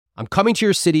I'm coming to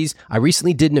your cities. I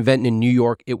recently did an event in New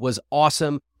York. It was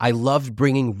awesome. I loved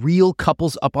bringing real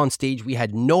couples up on stage. We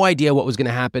had no idea what was going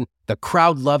to happen. The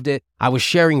crowd loved it. I was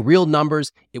sharing real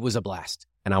numbers. It was a blast,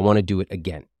 and I want to do it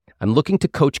again. I'm looking to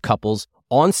coach couples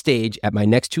on stage at my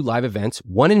next 2 live events,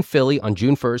 one in Philly on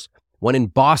June 1st, one in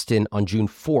Boston on June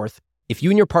 4th. If you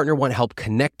and your partner want help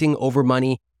connecting over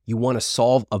money, you want to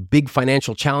solve a big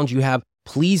financial challenge you have,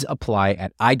 please apply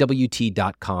at iwt.com/live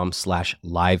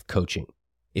coaching.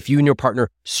 If you and your partner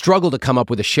struggle to come up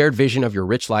with a shared vision of your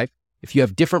rich life, if you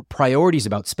have different priorities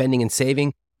about spending and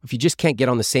saving, if you just can't get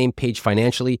on the same page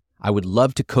financially, I would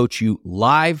love to coach you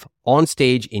live on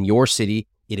stage in your city.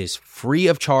 It is free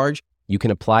of charge. You can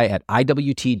apply at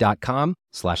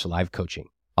iwt.com/live coaching.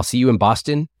 I'll see you in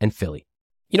Boston and Philly.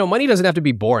 You know, money doesn't have to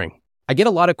be boring. I get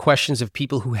a lot of questions of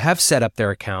people who have set up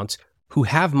their accounts, who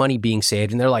have money being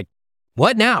saved, and they're like,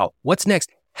 what now? What's next?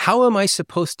 How am I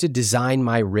supposed to design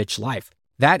my rich life?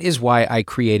 That is why I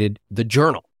created the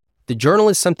journal. The journal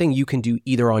is something you can do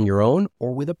either on your own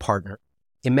or with a partner.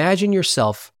 Imagine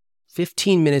yourself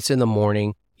 15 minutes in the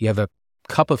morning, you have a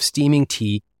cup of steaming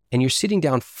tea, and you're sitting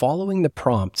down following the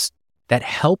prompts that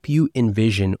help you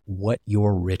envision what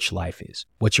your rich life is.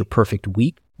 What's your perfect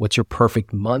week? What's your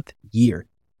perfect month, year?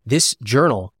 This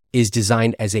journal is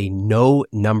designed as a no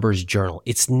numbers journal.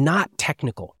 It's not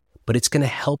technical, but it's going to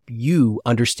help you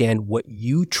understand what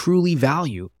you truly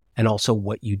value and also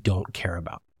what you don't care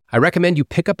about. I recommend you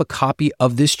pick up a copy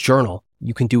of this journal.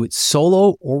 You can do it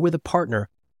solo or with a partner,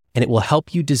 and it will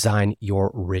help you design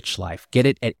your rich life. Get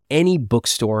it at any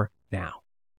bookstore now.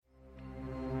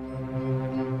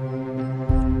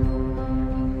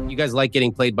 You guys like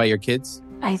getting played by your kids?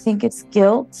 I think it's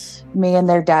guilt. Me and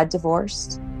their dad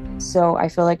divorced. So I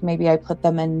feel like maybe I put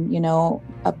them in,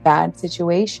 a bad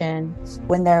situation.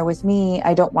 When they're with me,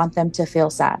 I don't want them to feel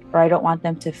sad, or I don't want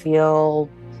them to feel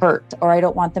hurt, or I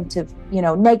don't want them to,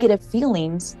 negative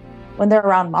feelings when they're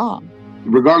around mom.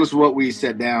 Regardless of what we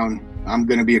set down, I'm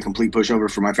going to be a complete pushover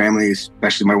for my family,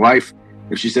 especially my wife.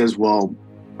 If she says, well,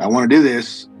 I want to do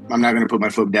this, I'm not going to put my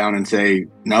foot down and say,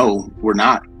 no, we're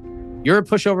not. You're a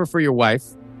pushover for your wife.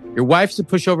 Your wife's a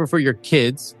pushover for your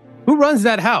kids. Who runs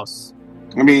that house?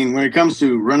 I mean, when it comes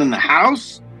to running the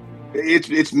house,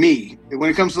 it's me. When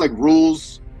it comes to like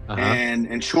rules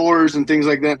and chores and things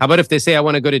like that. How about if they say, I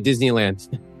want to go to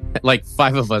Disneyland? Like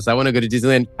 5 of us, I want to go to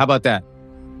Disneyland. How about that?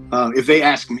 If they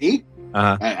ask me,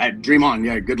 I dream on.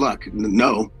 Yeah, good luck.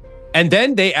 No. And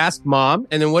then they ask mom,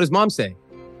 and then what does mom say?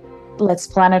 Let's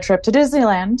plan a trip to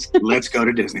Disneyland. Let's go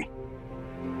to Disney.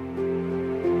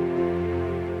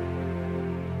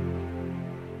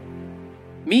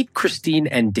 Meet Christine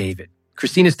and David.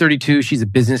 Christine is 32. She's a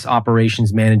business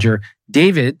operations manager.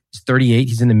 David is 38.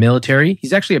 He's in the military.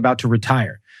 He's actually about to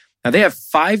retire. Now, they have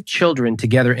 5 children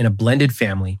together in a blended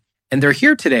family, and they're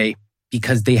here today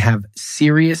because they have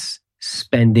serious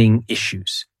spending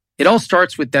issues. It all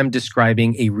starts with them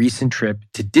describing a recent trip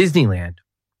to Disneyland.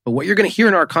 But what you're going to hear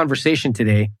in our conversation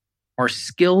today are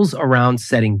skills around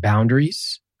setting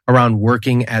boundaries, around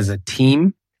working as a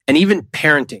team, and even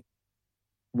parenting.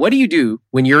 What do you do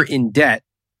when you're in debt?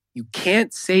 You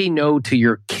can't say no to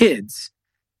your kids,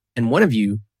 and one of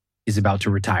you is about to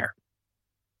retire.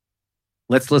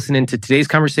 Let's listen into today's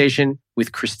conversation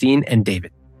with Christine and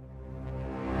David.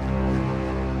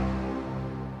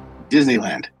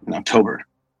 Disneyland in October.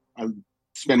 I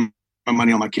spend my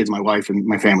money on my kids, my wife, and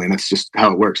my family, and that's just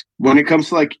how it works. When it comes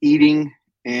to like eating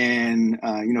and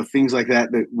things like that,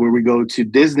 where we go to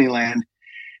Disneyland,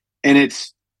 and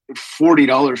it's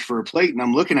 $40 for a plate, and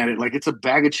I'm looking at it like it's a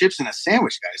bag of chips and a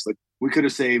sandwich, guys. Like we could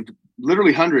have saved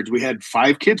literally hundreds. We had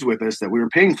 5 kids with us that we were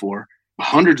paying for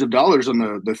hundreds of dollars on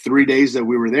the 3 days that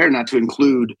we were there, not to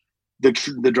include the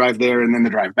drive there and then the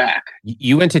drive back.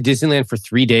 You went to Disneyland for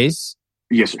 3 days?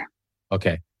 Yes, sir.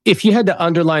 Okay. If you had to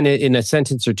underline it in a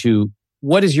sentence or two,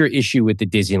 what is your issue with the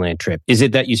Disneyland trip? Is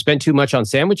it that you spent too much on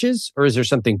sandwiches, or is there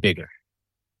something bigger?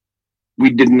 We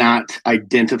did not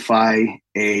identify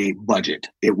a budget.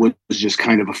 It was just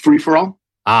kind of a free-for-all.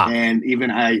 And even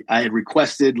I had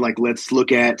requested, like, let's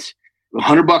look at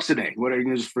 $100 a day. What are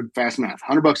you just for fast math?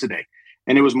 $100 a day.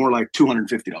 And it was more like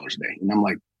 $250 a day. And I'm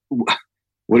like,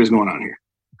 what is going on here?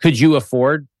 Could you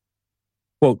afford,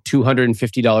 quote,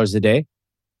 $250 a day?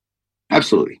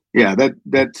 Absolutely. Yeah,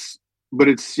 that's, but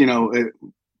it's,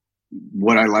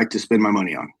 what I like to spend my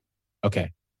money on.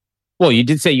 Okay. Well, you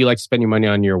did say you like to spend your money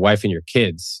on your wife and your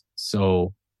kids.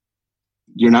 So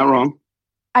you're not wrong.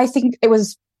 I think it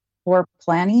was poor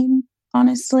planning,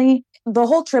 honestly. The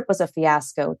whole trip was a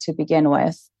fiasco to begin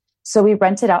with. So we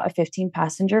rented out a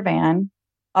 15-passenger van.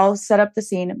 I'll set up the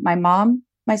scene. My mom,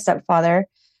 my stepfather,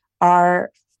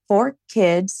 our 4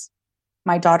 kids,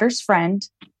 my daughter's friend,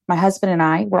 my husband and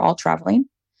I were all traveling.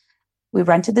 We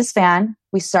rented this van.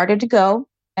 We started to go.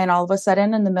 And all of a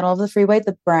sudden, in the middle of the freeway,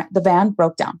 the van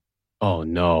broke down. Oh,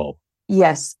 no.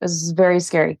 Yes, it was very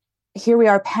scary. Here we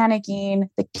are panicking.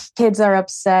 The kids are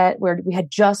upset. We had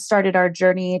just started our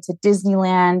journey to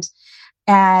Disneyland.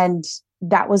 And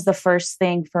that was the first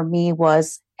thing for me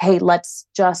was, hey, let's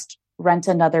just rent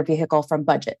another vehicle from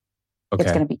budget. Okay.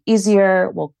 It's going to be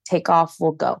easier. We'll take off.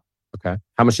 We'll go. Okay.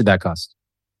 How much did that cost?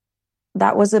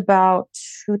 That was about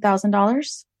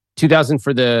 $2,000. $2,000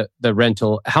 for the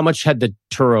rental. How much had the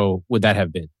Turo would that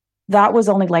have been? That was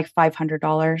only like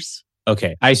 $500.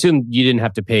 Okay. I assume you didn't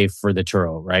have to pay for the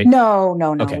Turo, right? No,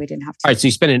 Okay. we didn't have to. All right. So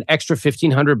you spent an extra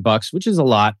 $1,500, which is a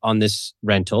lot on this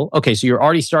rental. Okay. So you're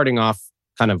already starting off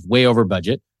kind of way over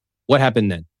budget. What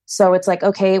happened then? So it's like,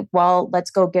 okay, well,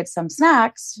 let's go get some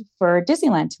snacks for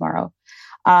Disneyland tomorrow.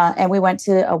 And we went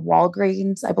to a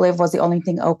Walgreens, I believe was the only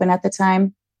thing open at the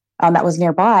time that was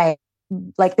nearby.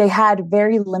 Like they had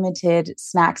very limited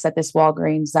snacks at this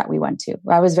Walgreens that we went to.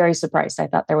 I was very surprised. I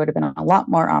thought there would have been a lot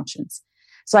more options.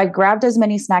 So I grabbed as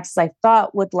many snacks as I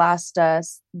thought would last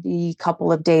us the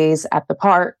couple of days at the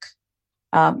park.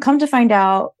 Come to find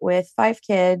out, with 5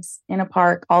 kids in a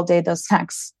park all day, those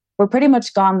snacks were pretty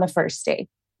much gone the first day.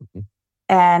 Mm-hmm.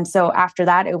 And so after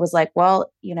that, it was like,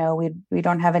 well, we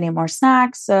don't have any more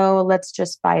snacks. So let's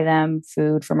just buy them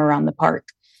food from around the park.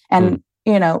 And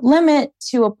limit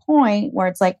to a point where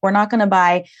it's like, we're not going to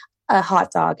buy a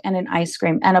hot dog and an ice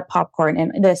cream and a popcorn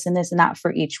and this and this and that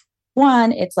for each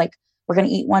one. It's like, we're going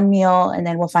to eat one meal and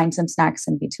then we'll find some snacks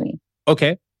in between.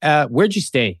 Okay. Where'd you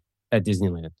stay at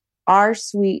Disneyland? Our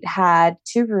suite had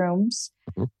 2 rooms.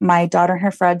 Mm-hmm. My daughter and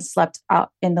her friend slept out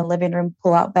in the living room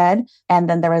pull-out bed. And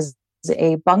then there was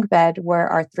a bunk bed where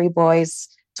our 3 boys,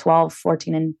 12,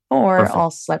 14, and 4, perfect,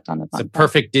 all slept on the bunk bed. It's a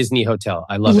perfect Disney hotel.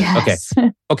 I love it.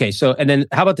 Okay. Okay. So, and then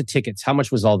how about the tickets? How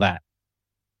much was all that?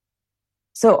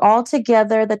 So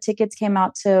altogether, the tickets came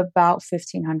out to about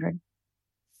 $1,500.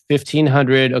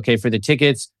 $1,500. Okay. For the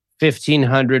tickets,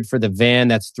 $1,500 for the van.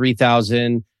 That's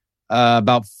 $3,000.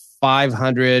 About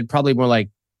 $500, probably more like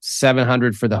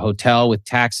 $700 for the hotel with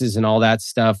taxes and all that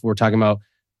stuff. We're talking about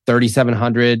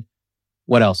 $3,700.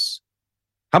 What else?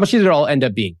 How much did it all end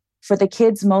up being? For the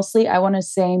kids, mostly, I want to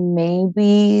say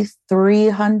maybe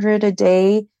 $300 a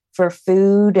day for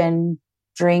food and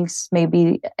drinks,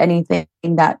 maybe anything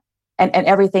that, and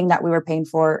everything that we were paying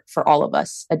for all of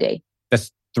us a day.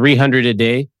 That's $300 a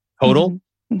day total.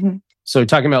 Mm-hmm. Mm-hmm. So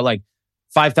talking about like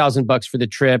 $5,000 for the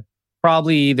trip.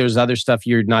 Probably there's other stuff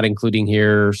you're not including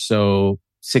here. So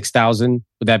 $6,000.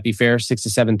 Would that be fair? $6,000 to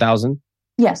 $7,000?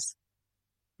 Yes.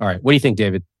 All right. What do you think,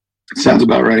 David? Sounds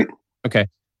about right. Okay.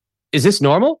 Is this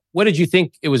normal? What did you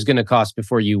think it was going to cost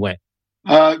before you went?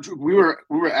 We were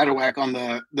out of whack on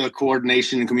the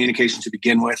coordination and communication to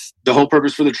begin with. The whole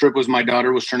purpose for the trip was my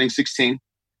daughter was turning 16.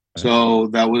 So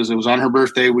it was on her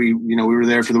birthday. We were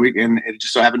there for the weekend. It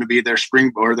just so happened to be their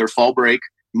spring or their fall break.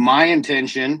 My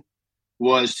intention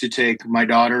was to take my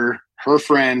daughter, her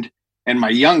friend, and my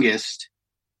youngest,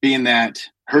 being that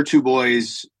her 2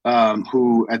 boys,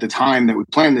 who at the time that we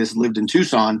planned this lived in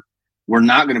Tucson, were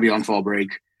not going to be on fall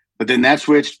break. But then that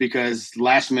switched because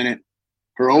last minute,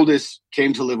 her oldest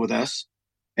came to live with us.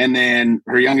 And then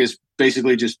her youngest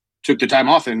basically just took the time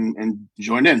off and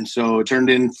joined in. So it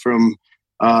turned in from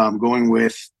going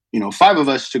with, 5 of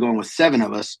us to going with 7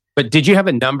 of us. But did you have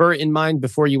a number in mind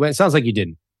before you went? It sounds like you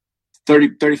didn't.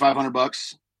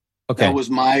 $3,500. Okay. That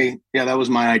was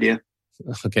my idea.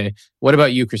 Okay. What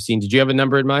about you, Christine? Did you have a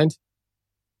number in mind?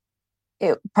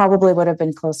 It probably would have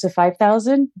been close to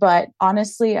 5,000, but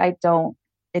honestly, I don't.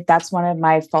 That's one of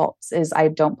my faults is I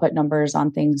don't put numbers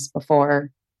on things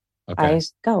before I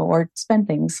go or spend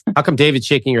things. How come David's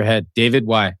shaking your head? David,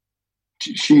 why?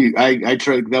 I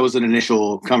tried. That was an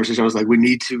initial conversation. I was like, we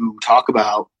need to talk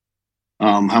about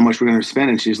how much we're going to spend.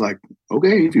 And she's like,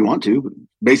 okay, if you want to.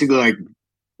 Basically, like,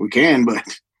 we can, but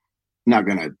not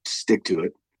going to stick to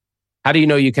it. How do you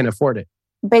know you can afford it?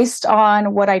 Based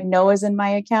on what I know is in my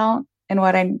account and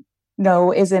what I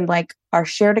know is in like our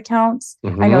shared accounts.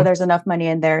 Mm-hmm. I know there's enough money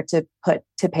in there to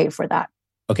pay for that.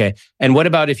 Okay. And what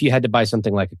about if you had to buy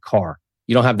something like a car?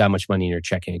 You don't have that much money in your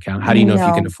checking account. How do you know if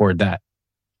you can afford that?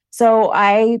 So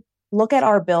I look at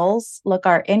our bills, look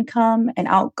our income and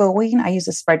outgoing. I use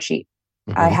a spreadsheet.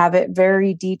 Mm-hmm. I have it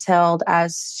very detailed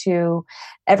as to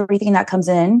everything that comes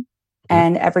in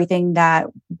and everything that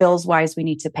bills wise we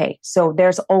need to pay. So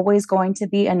there's always going to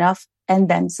be enough and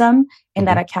then some in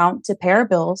that account to pay our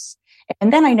bills.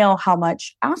 And then I know how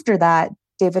much after that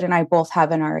David and I both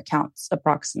have in our accounts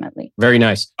approximately. Very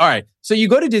nice. All right. So you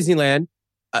go to Disneyland.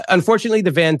 Unfortunately,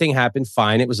 the van thing happened.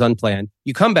 Fine. It was unplanned.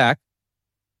 You come back.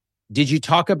 Did you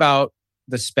talk about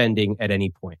the spending at any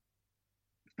point?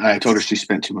 I told her she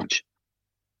spent too much.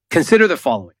 Consider the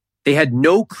following. They had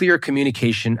no clear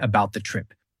communication about the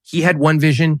trip. He had one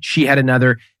vision, she had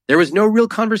another. There was no real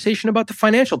conversation about the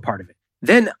financial part of it.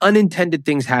 Then unintended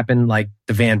things happen like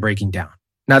the van breaking down.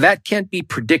 Now that can't be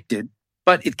predicted,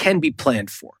 but it can be planned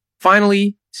for.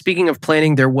 Finally, speaking of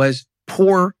planning, there was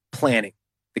poor planning.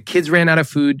 The kids ran out of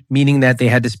food, meaning that they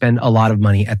had to spend a lot of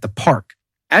money at the park.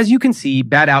 As you can see,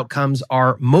 bad outcomes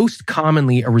are most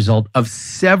commonly a result of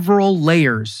several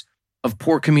layers of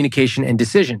poor communication and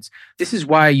decisions. This is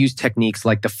why I use techniques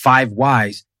like the 5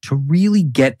 whys to really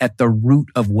get at the root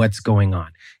of what's going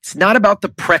on. It's not about the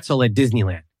pretzel at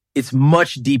Disneyland. It's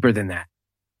much deeper than that.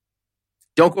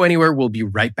 Don't go anywhere. We'll be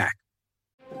right back.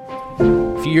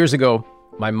 A few years ago,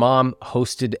 my mom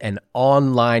hosted an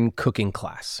online cooking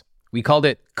class. We called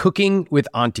it Cooking with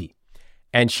Auntie,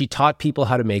 and she taught people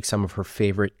how to make some of her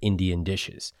favorite Indian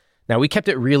dishes. Now, we kept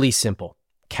it really simple.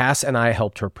 Cass and I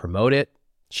helped her promote it.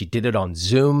 She did it on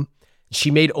Zoom. She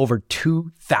made over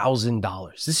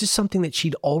 $2,000. This is something that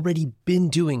she'd already been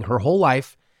doing her whole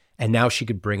life, and now she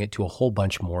could bring it to a whole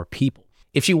bunch more people.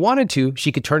 If she wanted to,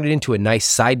 she could turn it into a nice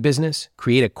side business,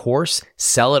 create a course,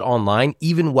 sell it online,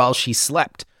 even while she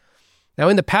slept. Now,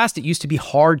 in the past, it used to be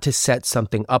hard to set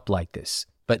something up like this,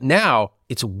 but now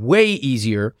it's way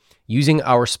easier using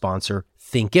our sponsor,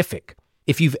 Thinkific.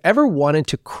 If you've ever wanted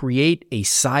to create a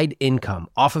side income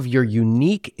off of your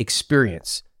unique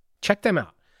experience, check them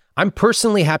out. I'm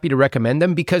personally happy to recommend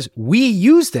them because we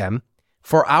use them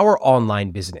for our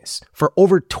online business for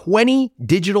over 20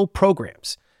 digital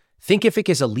programs. Thinkific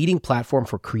is a leading platform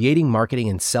for creating, marketing,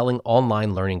 and selling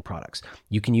online learning products.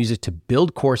 You can use it to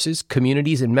build courses,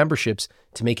 communities, and memberships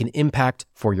to make an impact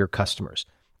for your customers.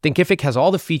 Thinkific has all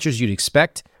the features you'd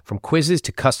expect, from quizzes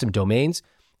to custom domains.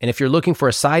 And if you're looking for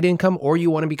a side income or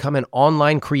you want to become an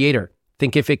online creator,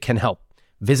 Thinkific can help.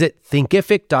 Visit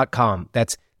Thinkific.com.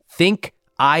 That's Thinkific.com.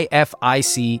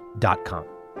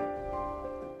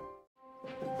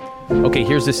 Okay,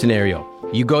 here's the scenario.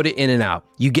 You go to In-N-Out,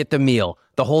 you get the meal.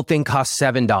 The whole thing costs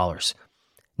 $7.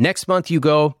 Next month you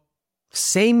go,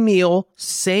 same meal,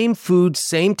 same food,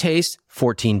 same taste,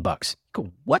 $14.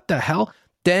 Go, what the hell?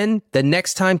 Then the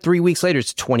next time, 3 weeks later,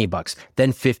 it's $20,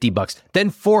 then $50, then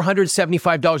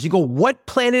 $475. You go, what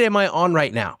planet am I on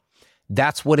right now?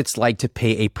 That's what it's like to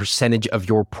pay a percentage of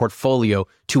your portfolio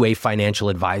to a financial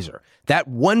advisor. That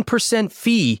 1%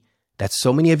 fee that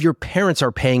so many of your parents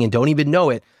are paying and don't even know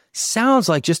it sounds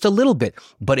like just a little bit,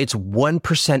 but it's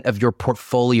 1% of your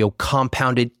portfolio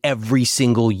compounded every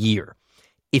single year.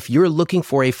 If you're looking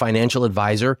for a financial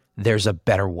advisor, there's a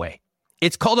better way.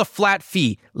 It's called a flat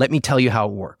fee. Let me tell you how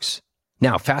it works.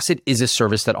 Now, Facet is a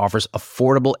service that offers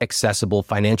affordable, accessible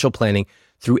financial planning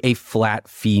through a flat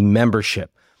fee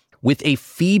membership. With a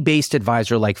fee-based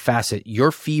advisor like Facet,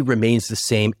 your fee remains the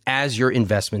same as your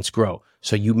investments grow.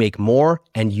 So you make more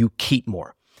and you keep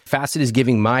more. Facet is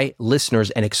giving my listeners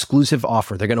an exclusive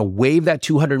offer. They're going to waive that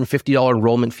 $250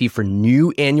 enrollment fee for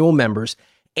new annual members,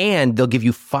 and they'll give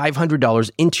you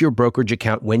 $500 into your brokerage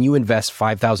account when you invest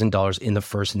 $5,000 in the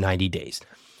first 90 days.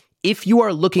 If you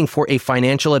are looking for a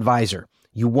financial advisor,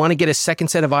 you want to get a second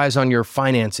set of eyes on your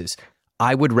finances,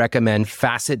 I would recommend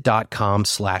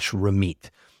Facet.com/Ramit.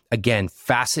 Again,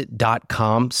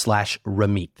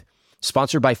 Facet.com/Ramit.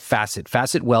 Sponsored by Facet.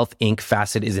 Facet Wealth, Inc.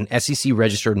 Facet is an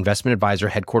SEC-registered investment advisor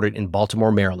headquartered in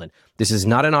Baltimore, Maryland. This is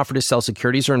not an offer to sell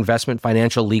securities or investment,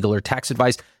 financial, legal, or tax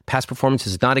advice. Past performance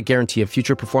is not a guarantee of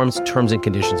future performance. Terms and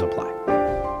conditions apply.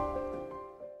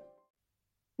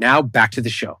 Now, back to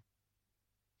the show.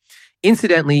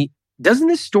 Incidentally, doesn't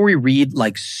this story read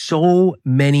like so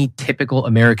many typical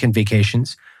American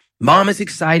vacations? Mom is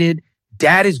excited,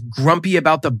 dad is grumpy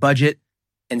about the budget,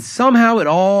 and somehow it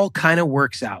all kind of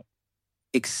works out.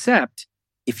 Except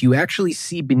if you actually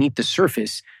see beneath the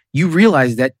surface, you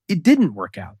realize that it didn't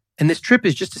work out. And this trip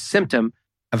is just a symptom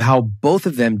of how both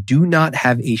of them do not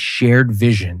have a shared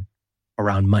vision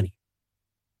around money.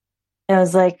 I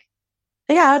was like,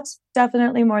 yeah, it's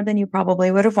definitely more than you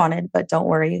probably would have wanted, but don't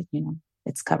worry,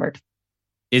 it's covered.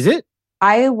 Is it?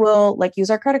 I will use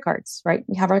our credit cards, right?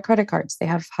 We have our credit cards. They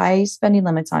have high spending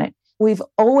limits on it. We've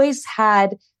always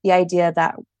had the idea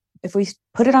that if we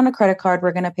put it on a credit card,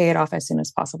 we're going to pay it off as soon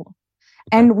as possible.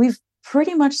 Okay. And we've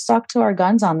pretty much stuck to our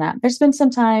guns on that. There's been some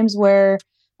times where,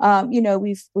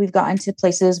 we've gotten to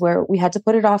places where we had to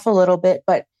put it off a little bit,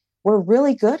 but we're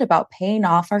really good about paying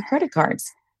off our credit cards.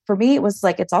 For me, it was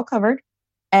like, it's all covered.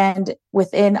 And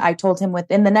I told him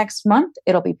within the next month,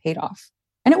 it'll be paid off.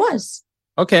 And it was.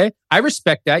 Okay. I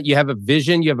respect that. You have a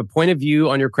vision. You have a point of view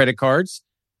on your credit cards.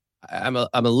 I'm a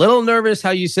little nervous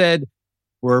how you said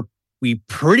we're we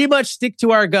pretty much stick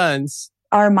to our guns.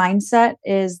 Our mindset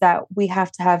is that we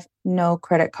have to have no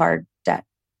credit card debt.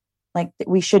 Like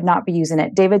we should not be using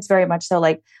it. David's very much so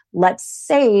like, let's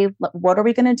save. What are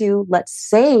we going to do? Let's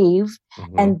save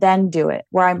and then do it.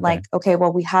 Where I'm like, okay,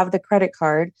 well, we have the credit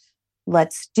card.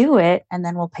 Let's do it. And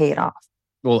then we'll pay it off.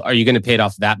 Well, are you going to pay it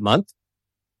off that month?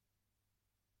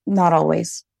 Not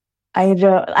always. I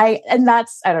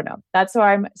don't know. That's where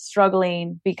I'm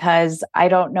struggling because I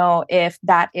don't know if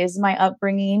that is my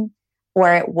upbringing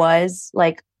or it was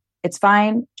like, it's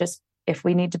fine. Just if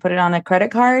we need to put it on a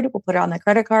credit card, we'll put it on the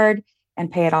credit card and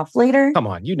pay it off later. Come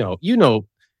on.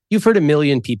 You've heard a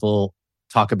million people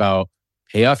talk about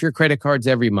pay off your credit cards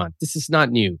every month. This is not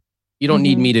new. You don't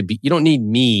need me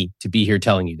to be here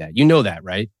telling you that. You know that,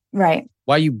 right? Right.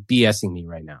 Why are you BSing me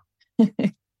right now?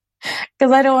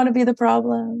 Because I don't want to be the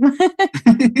problem.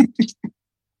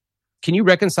 Can you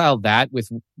reconcile that with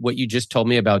what you just told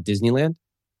me about Disneyland?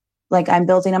 Like I'm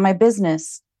building on my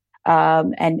business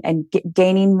and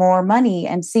gaining more money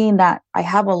and seeing that I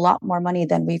have a lot more money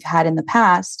than we've had in the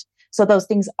past. So those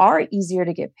things are easier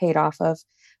to get paid off of.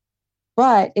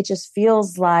 But it just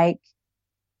feels like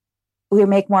we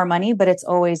make more money, but it's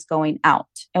always going out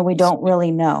and we don't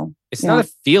really know. It's not a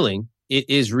feeling. It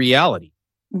is reality.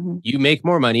 You make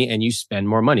more money and you spend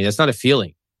more money. That's not a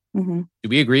feeling. Do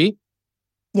we agree?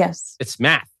 Yes. It's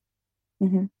math.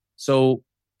 So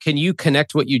can you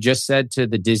connect what you just said to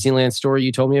the Disneyland story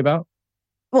you told me about?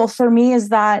 Well, for me is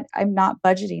that I'm not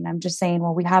budgeting. I'm just saying,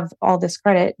 well, we have all this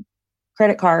credit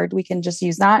card. We can just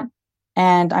use that.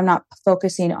 And I'm not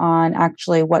focusing on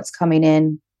actually what's coming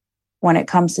in when it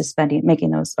comes to spending,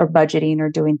 making those or budgeting or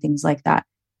doing things like that.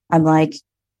 I'm like,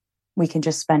 we can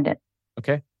just spend it.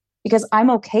 Okay. Because I'm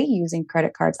okay using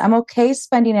credit cards. I'm okay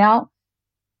spending out,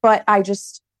 but I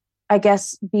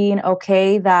guess being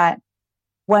okay that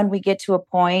when we get to a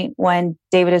point when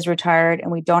David is retired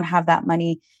and we don't have that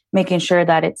money, making sure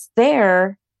that it's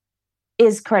there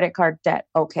is credit card debt.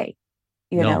 Okay.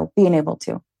 Being able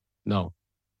to. No.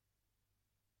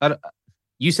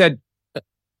 You said,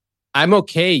 I'm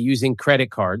okay using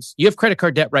credit cards. You have credit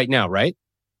card debt right now, right?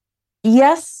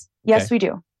 Yes. Yes, we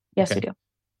do. Yes, we do.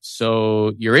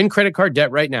 So you're in credit card debt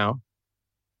right now.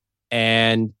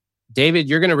 And David,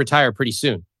 you're going to retire pretty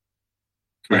soon.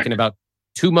 Correct. Like in about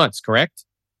 2 months, correct?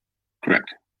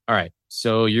 Correct. All right.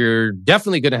 So you're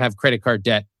definitely going to have credit card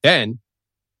debt then.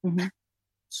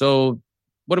 So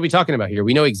what are we talking about here?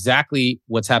 We know exactly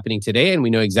what's happening today and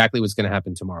we know exactly what's going to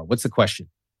happen tomorrow. What's the question?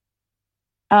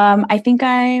 I think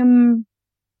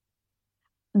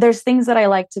there's things that I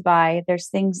like to buy. There's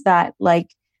things that like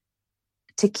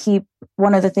to keep.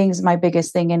 One of the things, my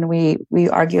biggest thing, and we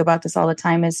argue about this all the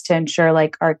time, is to ensure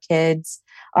like our kids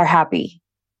are happy,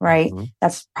 right?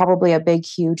 That's probably a big,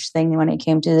 huge thing when it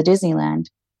came to the Disneyland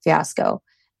fiasco.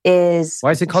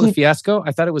 Why is it called a fiasco?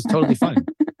 I thought it was totally fine.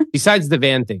 Besides the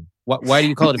van thing, why do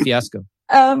you call it a fiasco?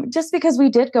 Just because we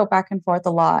did go back and forth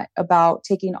a lot about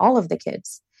taking all of the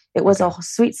kids. It was a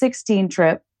Sweet 16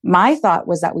 trip. My thought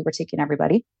was that we were taking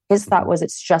everybody. His thought was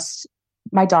it's just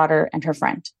my daughter and her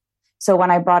friend. So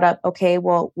when I brought up, okay,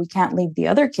 well, we can't leave the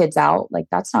other kids out. Like,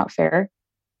 that's not fair.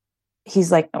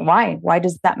 He's like, why? Why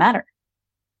does that matter?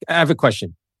 I have a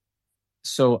question.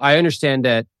 So I understand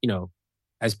that,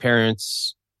 as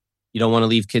parents, you don't want to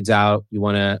leave kids out. You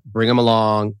want to bring them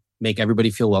along, make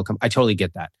everybody feel welcome. I totally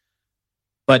get that.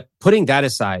 But putting that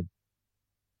aside,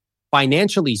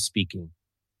 financially speaking,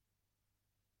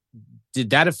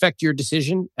 did that affect your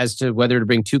decision as to whether to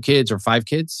bring 2 kids or 5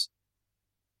 kids?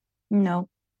 No.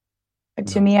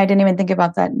 To me, I didn't even think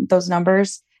about those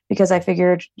numbers because I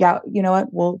figured, yeah, you know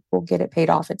what? We'll get it paid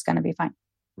off. It's going to be fine.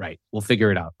 Right. We'll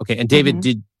figure it out. Okay. And David,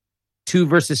 did 2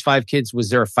 versus 5 kids, was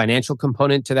there a financial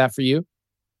component to that for you?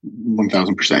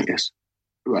 1,000%, yes.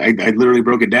 I literally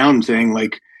broke it down saying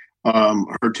like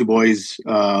her 2 boys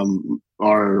are,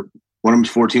 one of them's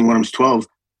 14, one of them's 12.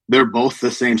 They're both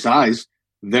the same size.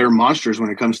 They're monsters when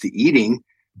it comes to eating.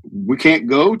 We can't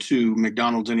go to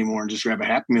McDonald's anymore and just grab a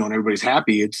Happy Meal and everybody's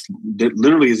happy. It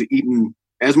literally is eating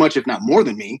as much, if not more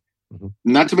than me.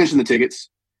 Not to mention the tickets.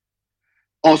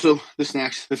 Also, the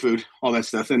snacks, the food, all that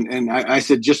stuff. And I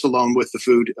said just alone with the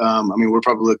food, we're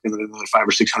probably looking at another $500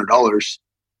 or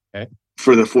 $600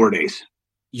 for the 4 days.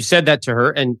 You said that to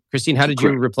her. And Christine, how did you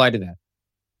reply to that?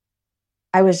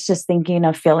 I was just thinking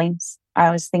of feelings.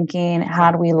 I was thinking,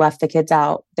 had we left the kids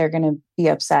out, they're going to be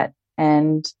upset.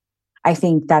 And I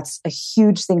think that's a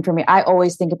huge thing for me. I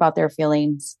always think about their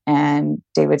feelings, and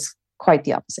David's quite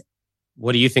the opposite.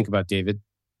 What do you think about David?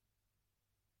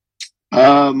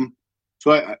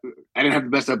 So I didn't have the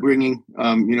best upbringing.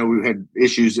 We had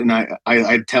issues, and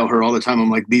I tell her all the time, I'm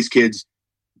like, these kids,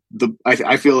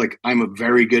 I feel like I'm a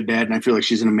very good dad, and I feel like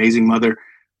she's an amazing mother.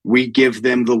 We give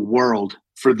them the world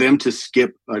for them to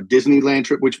skip a Disneyland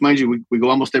trip, which, mind you, we go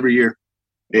almost every year.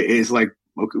 It is like,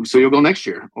 okay, so you'll go next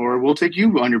year, or we'll take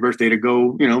you on your birthday to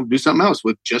go, do something else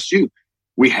with just you.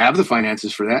 We have the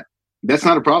finances for that. That's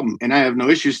not a problem. And I have no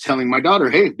issues telling my daughter,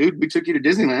 hey, dude, we took you to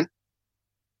Disneyland.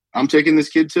 I'm taking this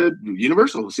kid to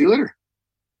Universal. See you later.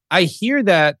 I hear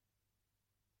that,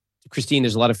 Christine,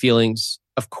 there's a lot of feelings.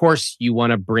 Of course, you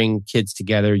want to bring kids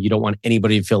together. You don't want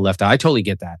anybody to feel left out. I totally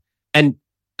get that. And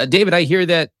David, I hear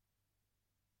that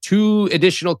 2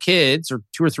 additional kids, or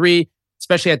 2 or 3,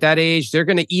 especially at that age, they're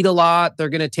going to eat a lot. They're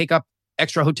going to take up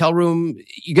extra hotel room.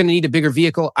 You're going to need a bigger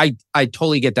vehicle. I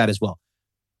totally get that as well.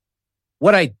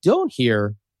 What I don't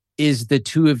hear is the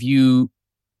 2 of you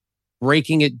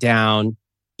breaking it down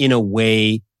in a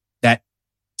way that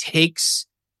takes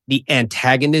the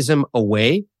antagonism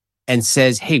away and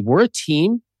says, hey, we're a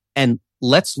team and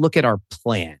let's look at our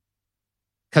plan.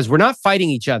 Because we're not fighting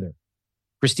each other.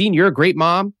 Christine, you're a great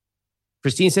mom.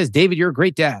 Christine says, David, you're a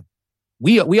great dad.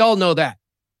 We all know that.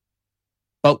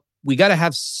 But we got to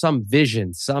have some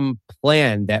vision, some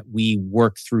plan that we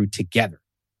work through together.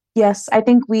 Yes, I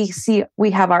think we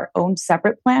have our own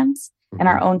separate plans and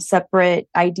our own separate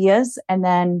ideas. And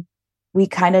then we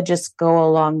kind of just go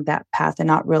along that path and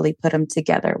not really put them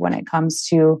together when it comes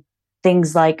to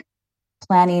things like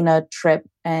planning a trip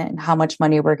and how much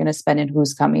money we're going to spend and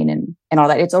who's coming and all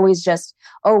that. It's always just,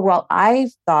 oh, well, I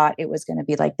thought it was going to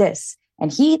be like this.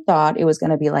 And he thought it was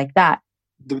going to be like that.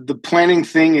 The planning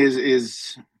thing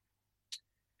is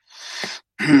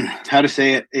how to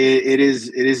say it. It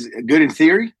is good in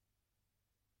theory.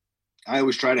 I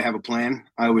always try to have a plan.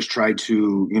 I always try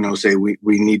to, say we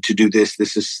need to do this,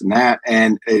 and that.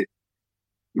 And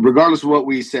regardless of what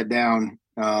we set down,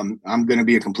 I'm going to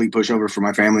be a complete pushover for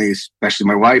my family, especially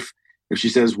my wife. If she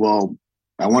says, well,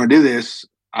 I want to do this,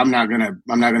 I'm not going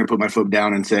to put my foot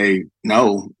down and say,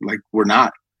 no, like we're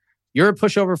not. You're a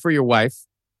pushover for your wife.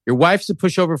 Your wife's a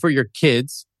pushover for your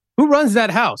kids. Who runs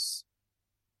that house?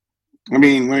 I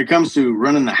mean, when it comes to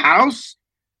running the house,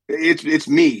 it's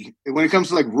me. When it comes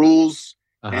to like rules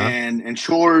and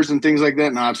chores and things like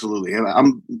that, no, absolutely.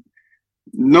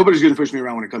 Nobody's going to push me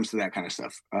around when it comes to that kind of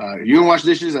stuff. If you're going to wash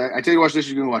dishes, I tell you to wash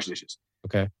dishes, you're going to wash dishes.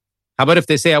 Okay. How about if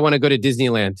they say, I want to go to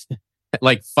Disneyland?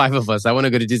 Like 5 of us, I want to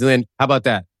go to Disneyland. How about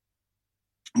that?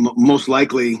 Most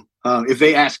likely, if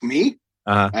they ask me,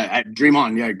 I dream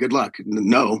on. Yeah, good luck.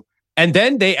 No. And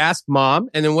then they ask mom,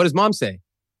 and then what does mom say?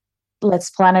 Let's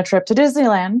plan a trip to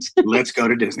Disneyland. Let's go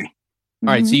to Disney. All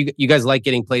right. So you guys like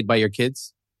getting played by your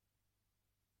kids?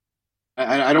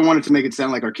 I don't want it to make it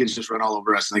sound like our kids just run all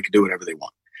over us and they can do whatever they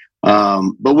want.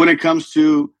 But when it comes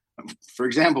to, for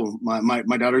example,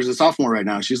 my daughter's a sophomore right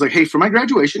now. She's like, hey, for my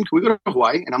graduation, can we go to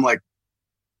Hawaii? And I'm like,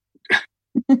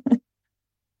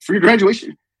 for your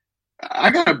graduation?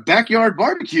 I got a backyard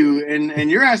barbecue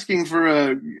and you're asking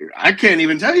for I can't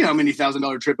even tell you how many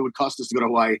 $1,000 trip it would cost us to go to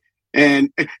Hawaii. And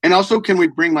also, can we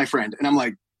bring my friend? And I'm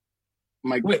like,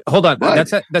 wait, hold on.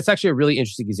 That's actually a really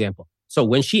interesting example. So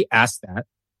when she asked that,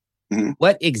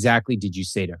 what exactly did you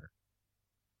say to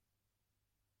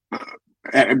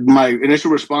her? My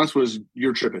initial response was,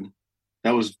 you're tripping.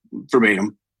 That was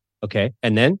verbatim. Okay.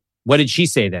 And then what did she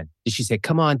say then? Did she say,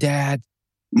 come on, Dad?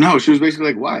 No, she was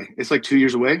basically like, why? It's like 2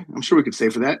 years away. I'm sure we could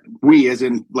save for that. We, as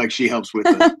in like she helps with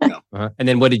And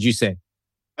then what did you say?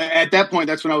 At that point,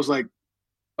 that's when I was like,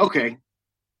 okay,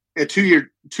 a 2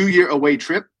 year away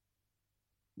trip.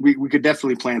 We could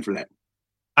definitely plan for that.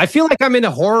 I feel like I'm in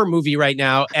a horror movie right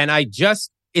now and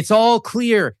it's all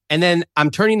clear. And then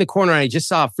I'm turning the corner and I just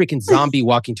saw a freaking zombie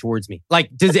walking towards me. Like,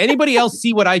 does anybody else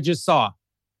see what I just saw?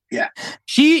 Yeah.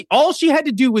 All she had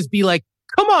to do was be like,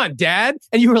 come on, Dad.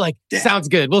 And you were like, sounds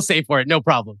good. We'll save for it. No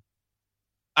problem.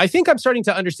 I think I'm starting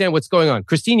to understand what's going on.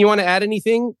 Christine, you want to add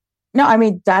anything? No, I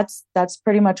mean, that's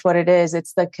pretty much what it is.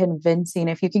 It's the convincing.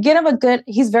 If you could get him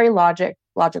he's very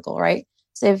logical, right?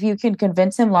 So if you can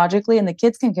convince him logically and the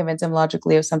kids can convince him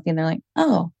logically of something, they're like,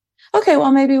 oh, okay,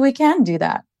 well, maybe we can do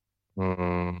that.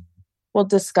 We'll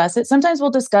discuss it. Sometimes we'll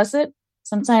discuss it.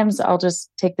 Sometimes I'll just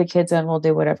take the kids and we'll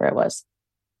do whatever it was.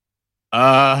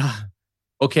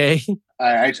 Okay.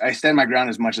 I stand my ground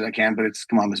as much as I can, but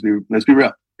come on, let's be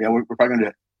real. Yeah, we're probably going to do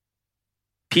it.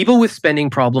 People with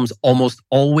spending problems almost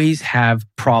always have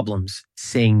problems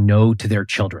saying no to their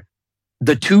children.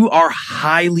 The two are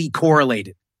highly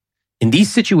correlated. In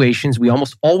these situations, we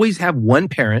almost always have one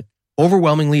parent,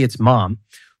 overwhelmingly it's mom,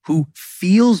 who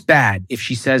feels bad if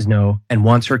she says no and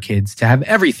wants her kids to have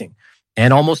everything.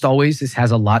 And almost always this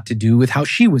has a lot to do with how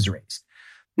she was raised.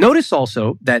 Notice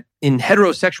also that in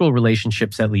heterosexual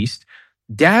relationships, at least,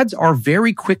 dads are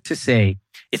very quick to say,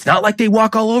 It's not like they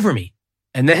walk all over me.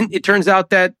 And then it turns out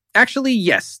that actually,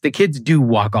 yes, the kids do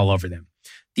walk all over them.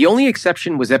 The only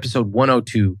exception was episode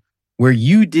 102, where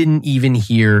you didn't even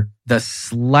hear the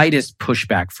slightest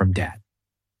pushback from dad.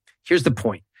 Here's the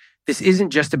point. This isn't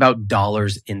just about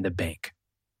dollars in the bank.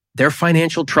 Their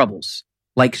financial troubles,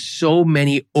 like so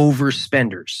many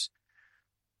overspenders,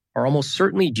 are almost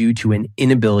certainly due to an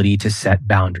inability to set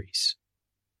boundaries.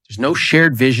 There's no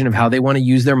shared vision of how they want to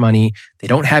use their money. They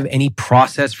don't have any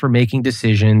process for making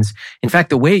decisions. In fact,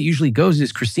 the way it usually goes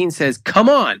is Christine says, "Come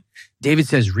on." David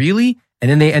says, "Really?"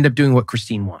 And then they end up doing what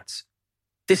Christine wants.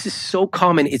 This is so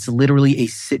common, it's literally a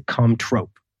sitcom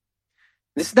trope.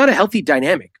 This is not a healthy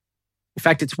dynamic. In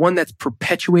fact, it's one that's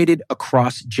perpetuated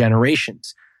across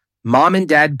generations. Mom and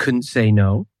dad couldn't say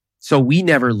no, so we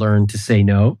never learned to say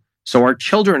no. So our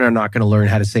children are not going to learn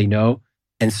how to say no,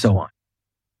 and so on.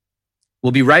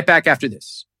 We'll be right back after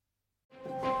this.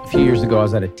 A few years ago, I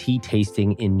was at a tea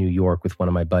tasting in New York with one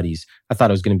of my buddies. I thought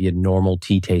it was going to be a normal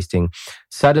tea tasting.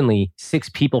 Suddenly, 6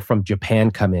 people from Japan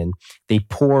come in. They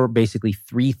pour basically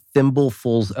 3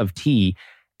 thimblefuls of tea,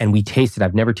 and we taste it.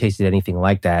 I've never tasted anything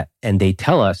like that. And they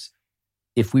tell us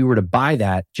if we were to buy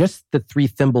that, just the 3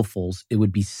 thimblefuls, it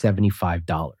would be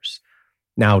 $75.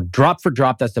 Now, drop for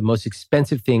drop, that's the most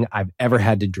expensive thing I've ever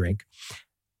had to drink.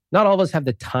 Not all of us have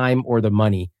the time or the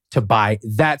money to buy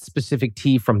that specific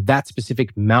tea from that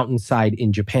specific mountainside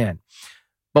in Japan.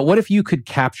 But what if you could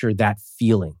capture that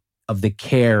feeling of the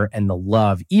care and the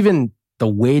love, even the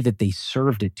way that they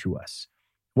served it to us?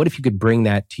 What if you could bring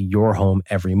that to your home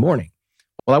every morning?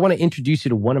 Well, I want to introduce you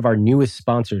to one of our newest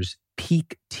sponsors,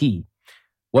 Pique Tea.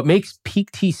 What makes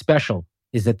Pique Tea special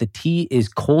is that the tea is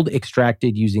cold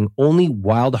extracted using only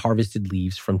wild harvested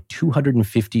leaves from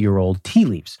 250-year-old tea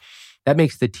leaves. That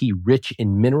makes the tea rich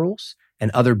in minerals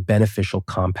and other beneficial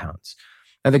compounds.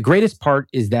 Now, the greatest part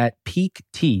is that Pique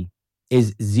Tea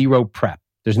is zero prep.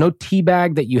 There's no tea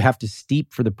bag that you have to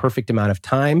steep for the perfect amount of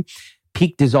time.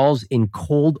 Pique dissolves in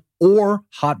cold or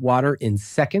hot water in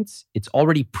seconds. It's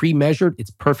already pre-measured,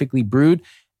 it's perfectly brewed,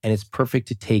 and it's perfect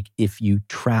to take if you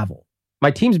travel.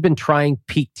 My team's been trying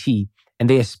Pique Tea, and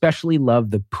they especially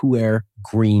love the Pu'er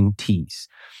green teas.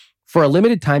 For a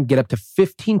limited time, get up to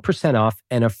 15% off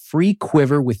and a free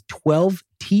quiver with 12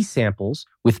 tea samples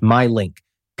with my link,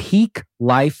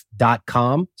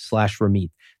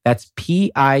 piquelife.com/Ramit. That's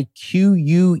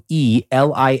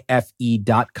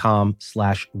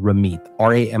PIQUELIFE.com/Ramit,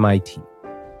 RAMIT.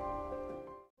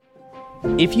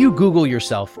 If you Google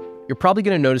yourself, you're probably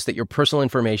going to notice that your personal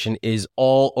information is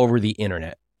all over the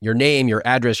internet. Your name, your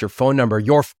address, your phone number,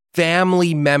 your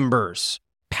family members,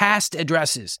 past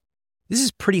addresses. This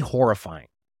is pretty horrifying.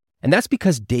 And that's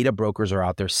because data brokers are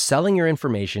out there selling your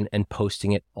information and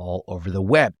posting it all over the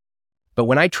web. But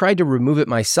when I tried to remove it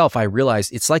myself, I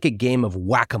realized it's like a game of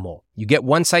whack-a-mole. You get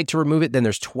one site to remove it, then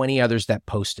there's 20 others that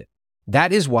post it.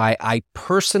 That is why I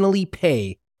personally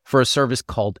pay for a service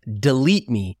called Delete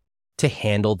Me to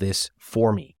handle this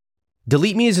for me.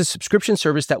 Delete Me is a subscription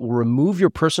service that will remove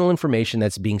your personal information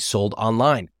that's being sold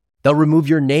online. They'll remove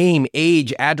your name,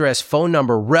 age, address, phone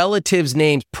number, relatives'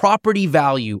 names, property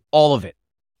value, all of it.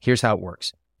 Here's how it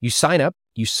works. You sign up,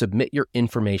 you submit your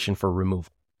information for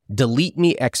removal. Delete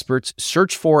Me experts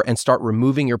search for and start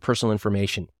removing your personal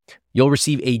information. You'll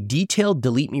receive a detailed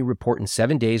Delete Me report in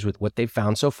 7 days with what they've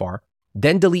found so far.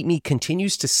 Then Delete Me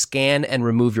continues to scan and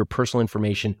remove your personal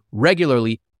information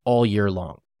regularly all year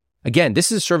long. Again,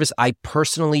 this is a service I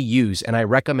personally use and I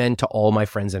recommend to all my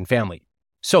friends and family.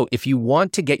 So if you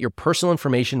want to get your personal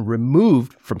information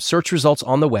removed from search results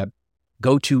on the web,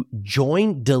 go to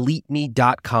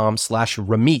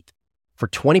joindeleteme.com/Ramit for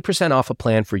 20% off a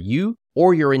plan for you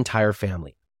or your entire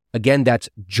family. Again, that's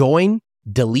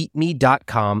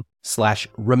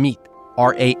joindeleteme.com/Ramit,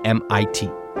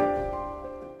 RAMIT.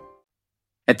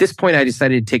 At this point, I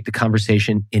decided to take the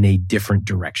conversation in a different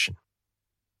direction.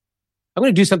 I'm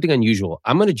going to do something unusual.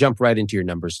 I'm going to jump right into your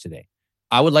numbers today.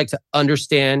 I would like to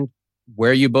understand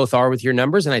where you both are with your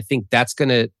numbers, and I think that's going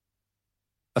to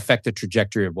affect the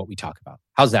trajectory of what we talk about.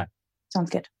 How's that? Sounds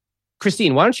good.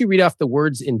 Christine, why don't you read off the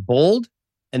words in bold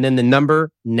and then the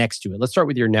number next to it? Let's start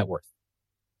with your net worth.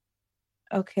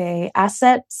 Okay.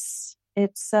 Assets,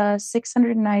 it's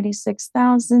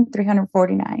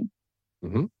 $696,349.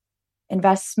 Mm-hmm.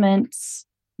 Investments,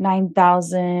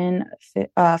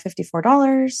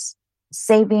 $9,054.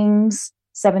 Savings,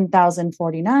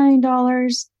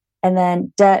 $7,049. And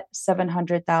then debt,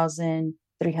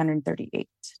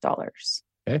 $700,338.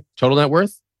 Okay. Total net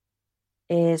worth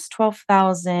is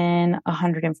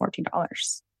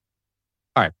 $12,114.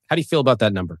 All right. How do you feel about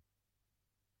that number?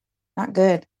 Not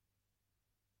good.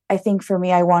 I think for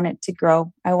me, I want it to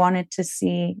grow. I wanted to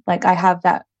see, like, I have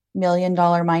that $1 million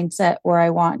mindset where I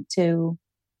want to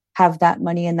have that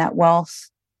money and that wealth.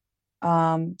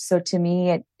 So to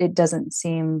me, it doesn't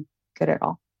seem good at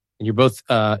all. And you're both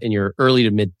in your early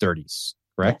to mid 30s,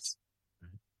 correct? Yes.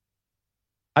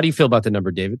 How do you feel about the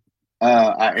number, David?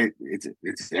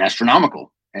 It's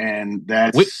astronomical, and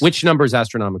that's which number is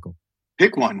astronomical?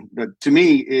 Pick one. To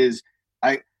me, is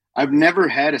I've never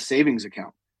had a savings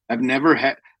account. I've never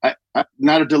had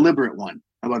not a deliberate one.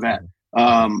 How about that?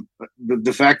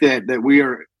 The fact that we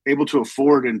are able to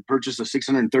afford and purchase a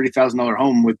 $630,000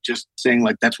 home with just saying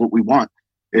like that's what we want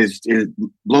it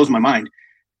blows my mind.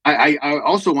 I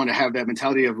also want to have that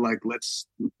mentality of like let's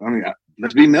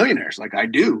be millionaires, like I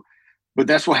do, but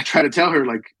that's why I try to tell her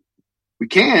like we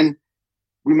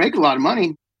make a lot of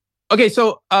money. Okay,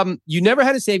 so you never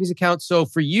had a savings account, so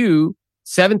for you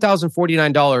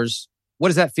 $7,049, what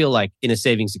does that feel like in a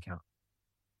savings account?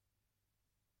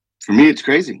 For me, it's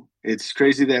crazy. It's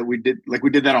crazy that we did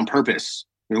that on purpose.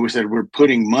 You know, we said we're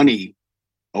putting money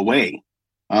away.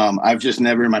 I've just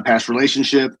never in my past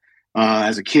relationship,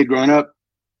 as a kid growing up,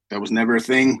 that was never a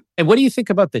thing. And what do you think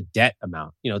about the debt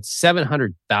amount? You know, it's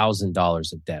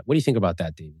 $700,000 of debt. What do you think about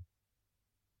that, David?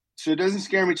 So it doesn't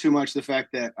scare me too much, the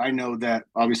fact that I know that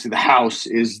obviously the house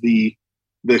is the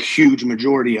huge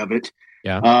majority of it.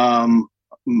 Yeah.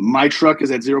 My truck is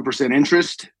at 0%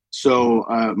 interest. So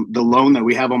the loan that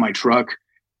we have on my truck,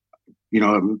 you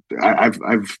know,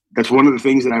 I've that's one of the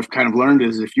things that I've kind of learned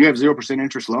is if you have 0%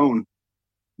 interest loan,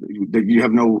 that you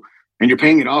have no, and you're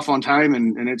paying it off on time,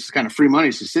 and it's kind of free money.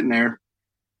 It's just sitting there.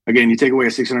 Again, you take away a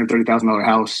 $630,000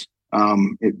 house,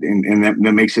 and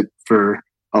that makes it for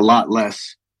a lot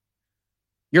less.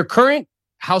 Your current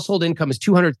household income is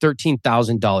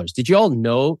 $213,000. Did you all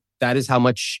know that is how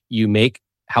much you make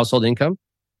household income?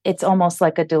 It's almost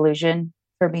like a delusion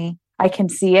for me. I can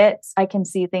see it. I can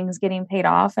see things getting paid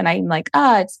off, and I'm like,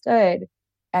 it's good.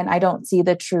 And I don't see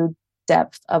the true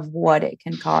depth of what it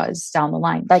can cause down the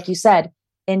line. Like you said,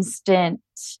 instant,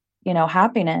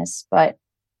 happiness, but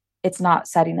it's not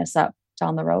setting us up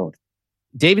down the road.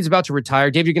 David's about to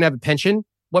retire. David, you're going to have a pension.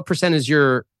 What percent is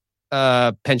your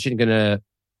pension going to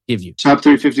give you? Top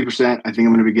 50%. I think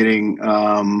I'm going to be getting,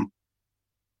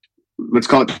 let's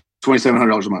call it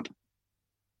 $2,700 a month.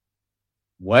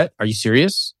 What? Are you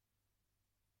serious?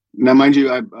 Now, mind you,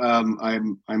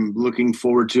 I'm looking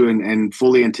forward to and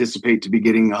fully anticipate to be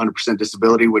getting 100%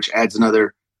 disability, which adds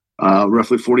another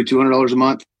roughly $4,200 a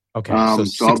month. Okay,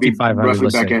 so I'll be roughly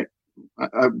back at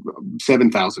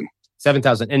 7,000.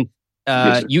 7,000, and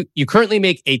yes, you currently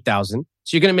make 8,000,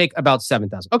 so you're going to make about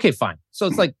 7,000. Okay, fine. So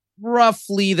it's like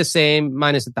roughly the same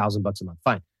minus $1,000 a month.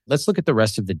 Fine. Let's look at the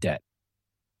rest of the debt.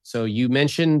 So you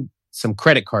mentioned some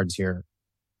credit cards here,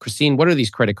 Christine. What are these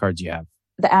credit cards you have?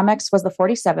 The Amex was the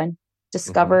 47.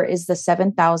 Discover is the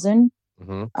 7,000.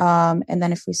 And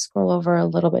then if we scroll over a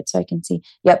little bit so I can see,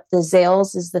 the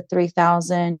Zales is the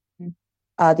 3,000.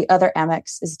 The other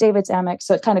Amex is David's Amex.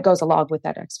 So it kind of goes along with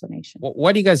that explanation. Well,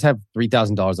 why do you guys have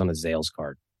 $3,000 on a Zales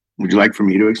card? Would you like for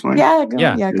me to explain? Yeah. Go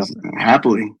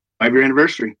happily. 5-year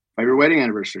anniversary, 5-year wedding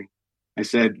anniversary. I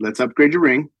said, let's upgrade your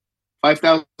ring.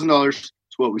 $5,000 is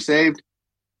what we saved.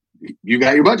 You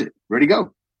got your budget. Ready to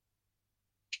go.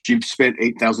 You've spent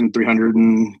 $8,300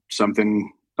 and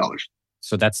something dollars.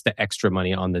 So that's the extra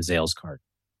money on the Zales card.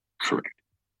 Correct.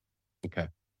 Okay.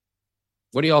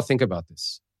 What do y'all think about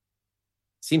this?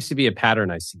 Seems to be a pattern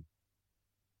I see.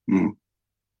 Well,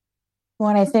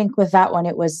 and I think with that one,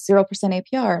 it was 0%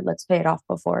 APR. Let's pay it off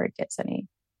before it gets any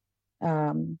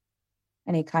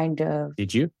kind of...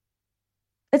 Did you?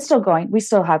 It's still going. We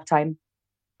still have time.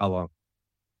 How long?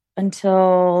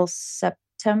 Until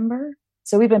September.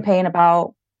 So we've been paying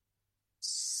about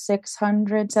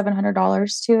 $600,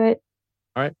 $700 to it.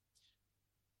 All right.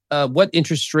 What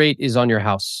interest rate is on your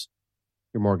house,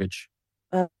 your mortgage?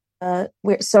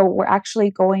 We're actually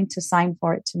going to sign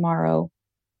for it tomorrow.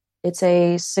 It's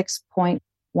a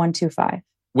 6.125.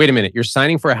 Wait a minute. You're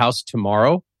signing for a house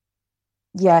tomorrow?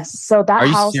 Yes. So that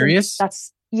house. Are you serious?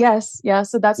 Yes. Yeah.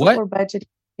 So that's what we're budgeting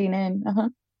in.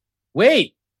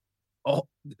 Wait. Oh,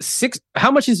 how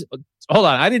much is... Hold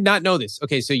on. I did not know this.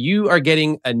 Okay. So you are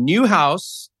getting a new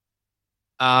house.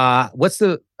 How much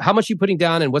are you putting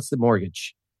down and what's the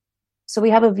mortgage? So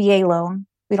we have a VA loan.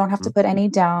 We don't have to put any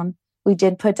down. We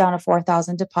did put down a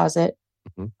 $4,000 deposit.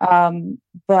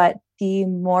 But the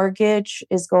mortgage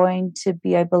is going to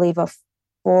be, I believe, a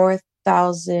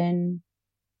 $4,100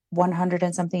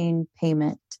 and something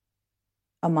payment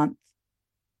a month.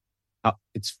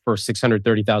 It's for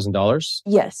 $630,000?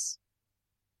 Yes.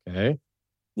 Okay.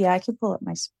 Yeah, I can pull up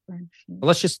my spreadsheet. Well,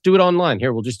 let's just do it online.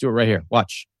 Here, we'll just do it right here.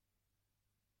 Watch.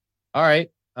 All right.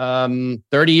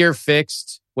 30-year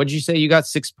fixed. What did you say? You got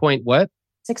 6 point what?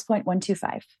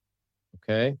 6.125.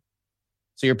 Okay.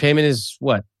 So your payment is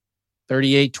what?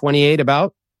 38.28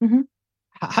 about? Mm-hmm.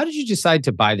 How did you decide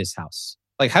to buy this house?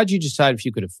 Like, how did you decide if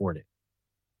you could afford it?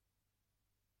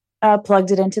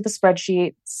 Plugged it into the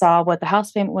spreadsheet, saw what the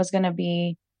house payment was going to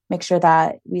be, make sure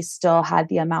that we still had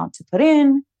the amount to put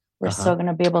in. We're still going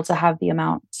to be able to have the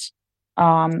amount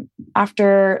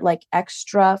after, like,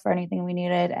 extra for anything we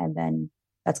needed. And then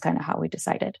that's kind of how we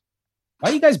decided. Why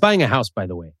are you guys buying a house, by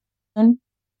the way?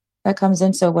 That comes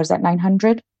in. So what is that,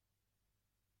 900?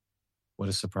 What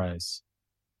a surprise.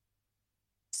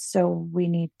 So we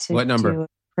need to what number? do a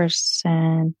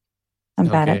percent. I'm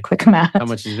bad at quick math. How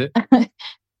much is it?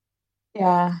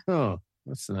 Yeah. Oh,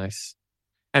 that's nice.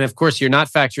 And of course, you're not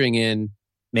factoring in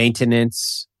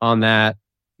maintenance on that.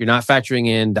 You're not factoring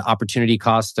in the opportunity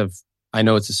cost of, I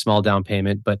know it's a small down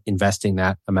payment, but investing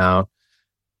that amount.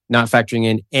 Not factoring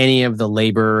in any of the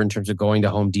labor in terms of going to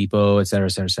Home Depot, et cetera, et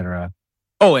cetera, et cetera.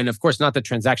 Oh, and of course, not the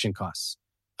transaction costs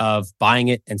of buying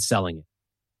it and selling it,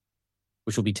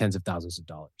 which will be tens of thousands of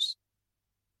dollars.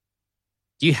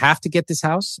 Do you have to get this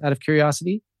house out of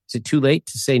curiosity? Is it too late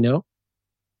to say no?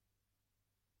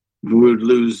 We would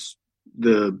lose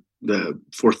the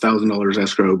 $4,000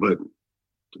 escrow, but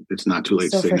it's not too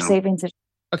late to say no. So for savings.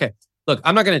 Okay. Look,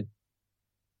 I'm not going to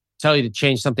tell you to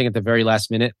change something at the very last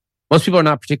minute. Most people are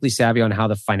not particularly savvy on how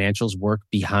the financials work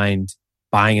behind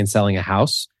buying and selling a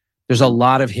house. There's a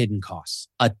lot of hidden costs,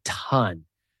 a ton.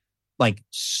 Like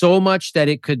so much that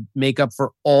it could make up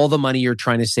for all the money you're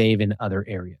trying to save in other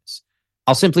areas.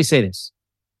 I'll simply say this.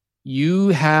 You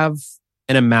have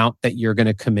an amount that you're going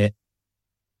to commit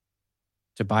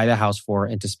to buy the house for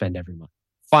and to spend every month.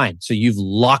 Fine. So you've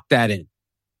locked that in.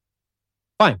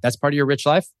 Fine. That's part of your rich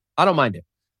life. I don't mind it.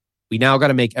 We now got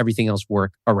to make everything else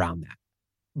work around that.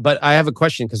 But I have a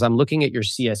question because I'm looking at your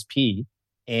CSP.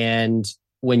 And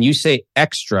when you say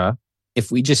extra,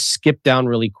 if we just skip down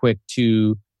really quick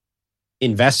to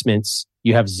investments,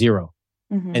 you have 0.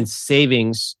 Mm-hmm. And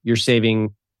savings, you're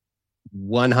saving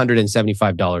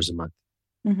 $175 a month.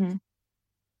 Mm-hmm.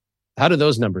 How do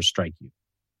those numbers strike you?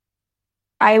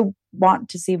 I want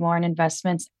to see more in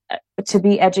investments, to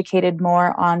be educated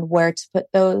more on where to put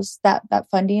that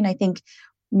funding. I think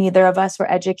neither of us were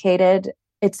educated.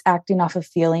 It's acting off of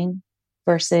feeling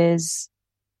versus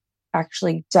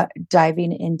actually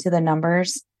diving into the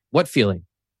numbers. What feeling?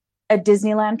 A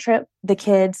Disneyland trip, the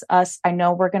kids, us, I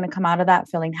know we're going to come out of that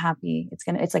feeling happy.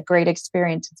 It's a great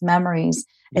experience. It's memories.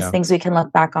 It's things we can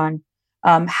look back on.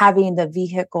 Having the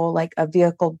vehicle, like a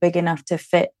vehicle big enough to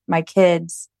fit my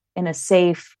kids in a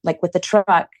safe, like with the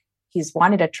truck, he's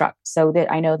wanted a truck. So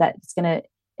that I know that it's going to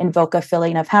invoke a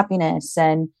feeling of happiness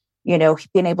and,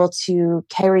 being able to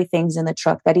carry things in the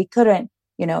truck that he couldn't,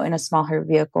 in a smaller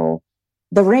vehicle.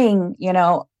 The ring,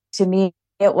 to me,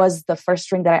 it was the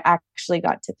first ring that I actually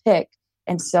got to pick.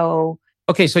 And so...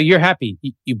 Okay, so you're happy.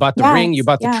 You bought the ring, you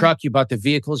bought the truck, you bought the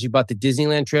vehicles, you bought the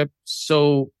Disneyland trip.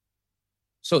 So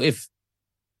if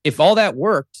all that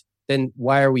worked, then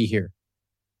why are we here?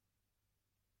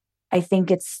 I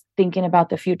think it's thinking about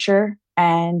the future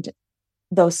and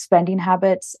those spending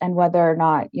habits and whether or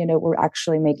not, we're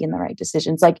actually making the right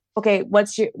decisions. Like, okay,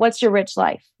 what's your rich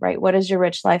life, right? What does your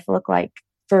rich life look like?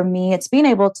 For me, it's being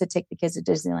able to take the kids to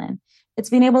Disneyland. It's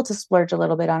being able to splurge a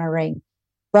little bit on a ring.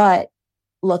 But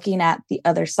looking at the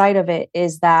other side of it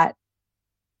is that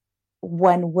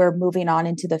when we're moving on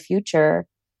into the future,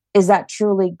 is that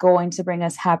truly going to bring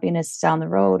us happiness down the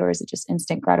road, or is it just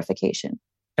instant gratification?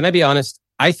 Can I be honest?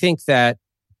 I think that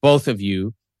both of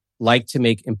you like to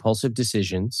make impulsive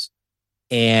decisions.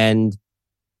 And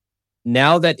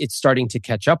now that it's starting to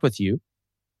catch up with you,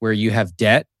 where you have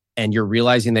debt and you're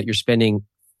realizing that you're spending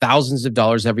thousands of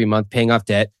dollars every month paying off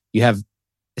debt, you have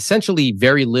essentially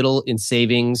very little in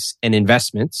savings and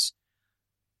investments,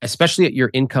 especially at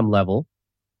your income level.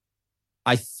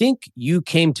 I think you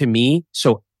came to me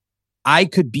so I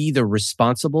could be the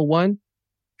responsible one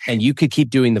and you could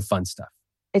keep doing the fun stuff.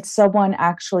 It's someone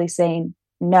actually saying,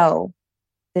 no,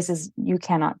 you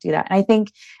cannot do that. And I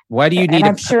think, why do you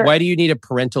need a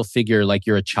parental figure like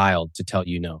you're a child to tell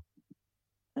you no?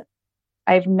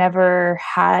 I've never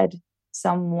had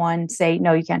someone say,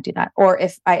 no, you can't do that. Or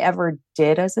if I ever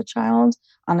did as a child,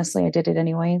 honestly, I did it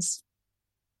anyways.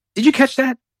 Did you catch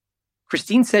that?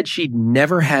 Christine said she'd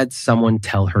never had someone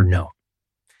tell her no.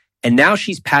 And now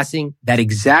she's passing that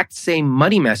exact same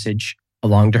money message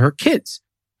along to her kids,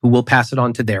 who will pass it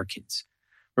on to their kids.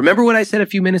 Remember what I said a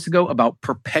few minutes ago about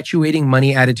perpetuating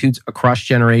money attitudes across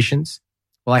generations?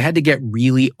 Well, I had to get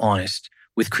really honest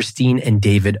with Christine and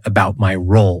David about my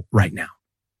role right now.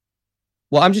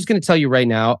 Well, I'm just going to tell you right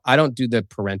now, I don't do the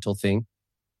parental thing.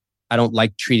 I don't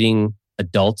like treating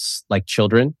adults like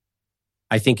children.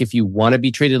 I think if you want to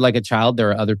be treated like a child, there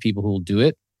are other people who will do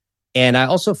it. And I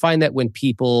also find that when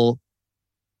people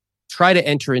try to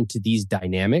enter into these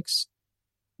dynamics,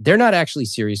 they're not actually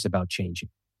serious about changing.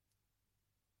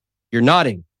 You're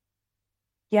nodding.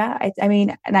 Yeah, I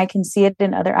mean, and I can see it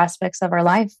in other aspects of our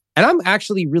life. And I'm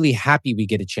actually really happy we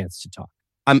get a chance to talk.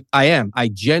 I am. I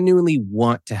genuinely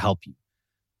want to help you.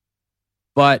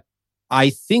 But I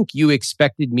think you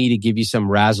expected me to give you some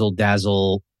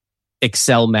razzle-dazzle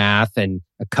Excel math and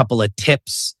a couple of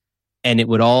tips, and it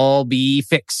would all be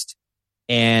fixed.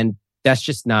 And that's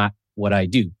just not what I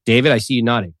do. David, I see you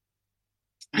nodding.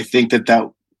 I think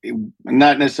that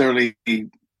not necessarily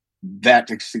that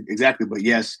exactly, but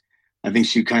yes, I think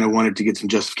she kind of wanted to get some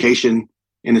justification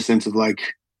in the sense of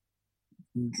like,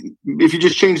 if you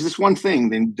just change this one thing,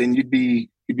 then you'd be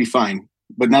fine.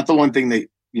 But not the one thing that,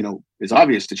 is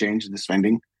obvious to change, the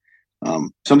spending.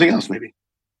 Something else maybe.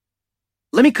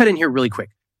 Let me cut in here really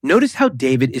quick. Notice how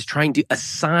David is trying to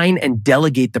assign and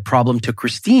delegate the problem to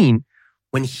Christine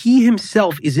when he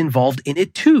himself is involved in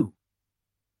it too.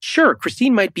 Sure,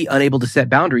 Christine might be unable to set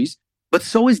boundaries, but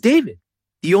so is David.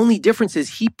 The only difference is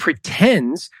he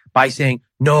pretends by saying,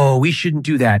 no, we shouldn't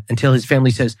do that, until his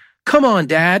family says, come on,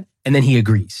 Dad. And then he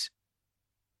agrees.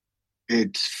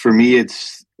 For me,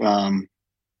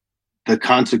 the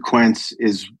consequence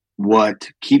is what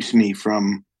keeps me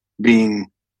from being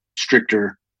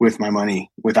stricter with my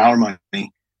money, with our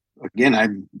money. Again,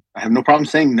 I have no problem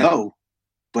saying no,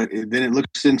 but then it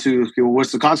looks into, okay, well,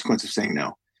 what's the consequence of saying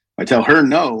no? I tell her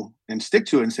no and stick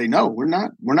to it and say, no, we're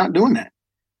not doing that.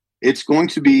 It's going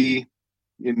to be,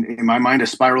 in my mind, a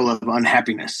spiral of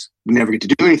unhappiness. We never get to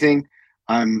do anything.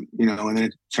 And then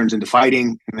it turns into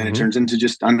fighting, and then it turns into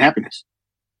just unhappiness.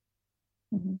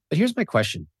 But here's my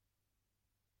question.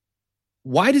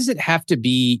 Why does it have to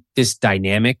be this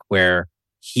dynamic where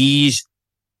he's,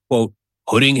 quote,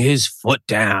 putting his foot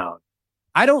down?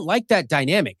 I don't like that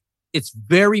dynamic. It's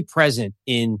very present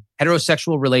in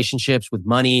heterosexual relationships with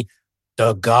money.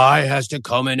 The guy has to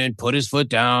come in and put his foot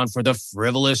down for the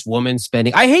frivolous woman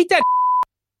spending. I hate that.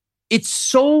 It's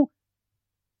so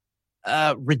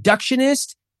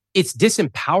reductionist. It's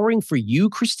disempowering for you,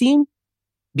 Christine,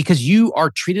 because you are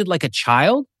treated like a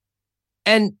child.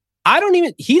 And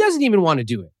he doesn't even want to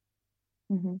do it.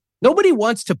 Mm-hmm. Nobody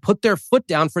wants to put their foot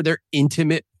down for their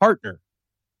intimate partner.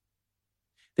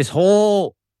 This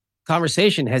whole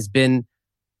conversation has been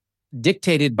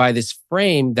dictated by this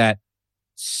frame that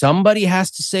somebody has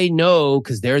to say no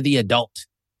because they're the adult.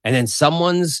 And then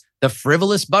someone's the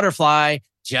frivolous butterfly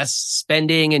just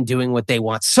spending and doing what they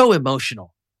want. So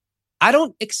emotional. I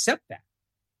don't accept that.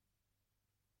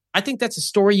 I think that's a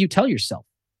story you tell yourself.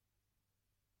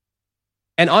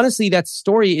 And honestly, that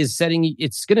story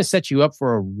it's going to set you up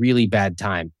for a really bad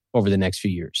time over the next few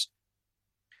years.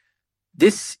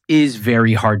 This is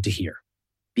very hard to hear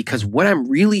because what I'm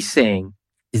really saying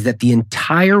is that the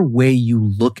entire way you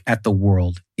look at the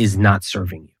world is not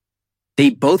serving you.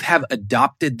 They both have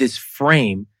adopted this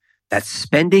frame that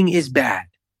spending is bad,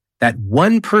 that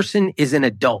one person is an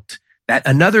adult, that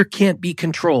another can't be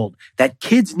controlled, that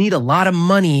kids need a lot of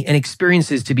money and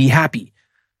experiences to be happy.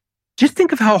 Just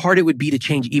think of how hard it would be to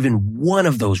change even one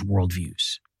of those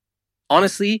worldviews.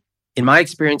 Honestly, in my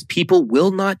experience, people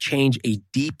will not change a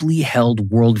deeply held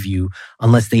worldview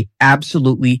unless they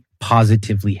absolutely,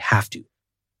 positively have to.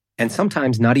 And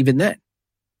sometimes not even then,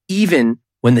 even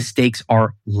when the stakes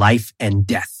are life and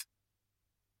death.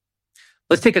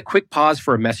 Let's take a quick pause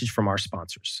for a message from our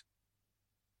sponsors.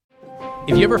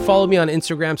 If you ever follow me on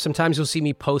Instagram, sometimes you'll see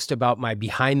me post about my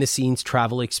behind-the-scenes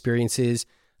travel experiences,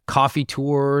 coffee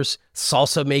tours,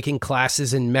 salsa making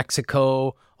classes in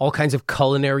Mexico, all kinds of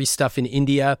culinary stuff in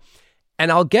India.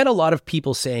 And I'll get a lot of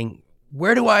people saying,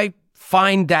 where do I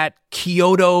find that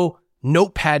Kyoto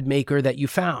notepad maker that you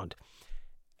found?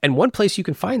 And one place you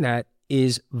can find that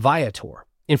is Viator.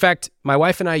 In fact, my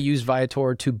wife and I used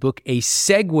Viator to book a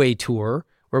Segway tour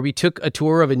where we took a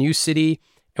tour of a new city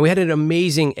and we had an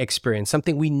amazing experience,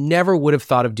 something we never would have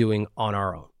thought of doing on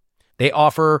our own. They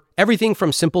offer everything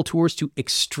from simple tours to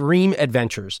extreme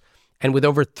adventures. And with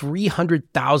over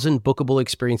 300,000 bookable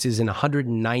experiences in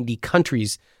 190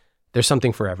 countries, there's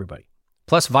something for everybody.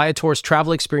 Plus, Viator's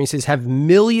travel experiences have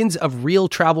millions of real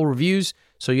travel reviews,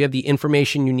 so you have the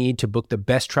information you need to book the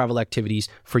best travel activities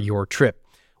for your trip.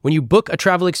 When you book a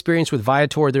travel experience with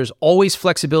Viator, there's always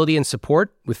flexibility and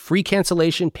support with free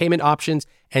cancellation, payment options,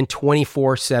 and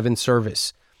 24/7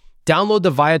 service. Download the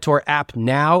Viator app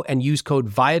now and use code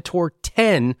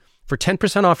Viator10 for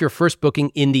 10% off your first booking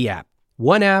in the app.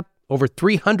 One app, Over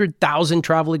 300,000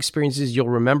 travel experiences you'll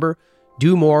remember.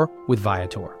 Do more with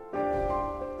Viator.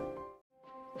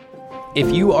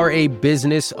 If you are a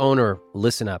business owner,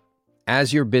 listen up.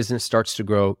 As your business starts to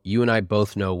grow, you and I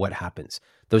both know what happens.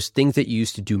 Those things that you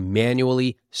used to do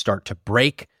manually start to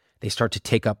break. They start to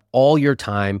take up all your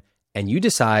time, and you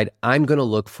decide, I'm going to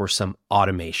look for some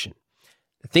automation.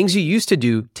 The things you used to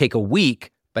do take a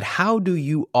week, but how do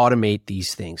you automate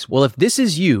these things? Well, if this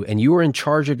is you and you are in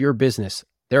charge of your business,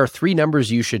 there are 3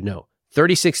 numbers you should know: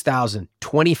 36,000,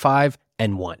 25,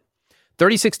 and 1.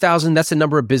 36,000, that's the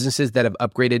number of businesses that have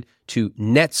upgraded to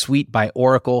NetSuite by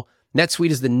Oracle. NetSuite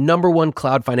is the #1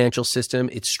 cloud financial system.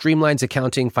 It streamlines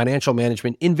accounting, financial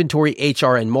management, inventory,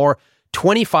 HR, and more.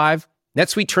 25,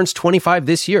 NetSuite turns 25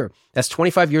 this year. That's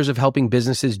 25 years of helping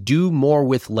businesses do more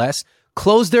with less,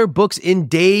 close their books in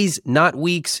days, not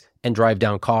weeks, and drive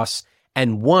down costs.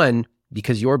 And 1,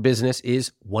 because your business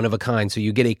is one of a kind. So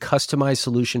you get a customized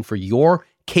solution for your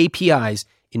KPIs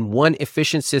in one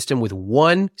efficient system with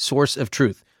one source of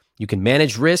truth. You can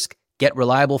manage risk, get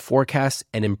reliable forecasts,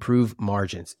 and improve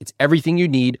margins. It's everything you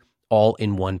need all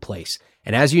in one place.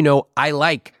 And as you know, I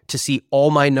like to see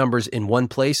all my numbers in one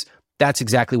place. That's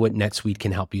exactly what NetSuite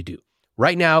can help you do.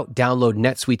 Right now, download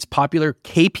NetSuite's popular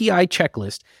KPI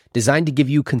checklist designed to give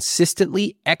you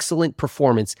consistently excellent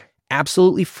performance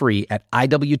absolutely free at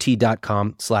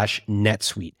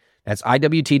iwt.com/netsuite. That's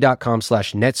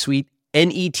iwt.com/netsuite,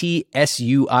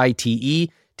 NETSUITE,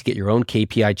 to get your own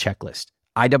KPI checklist.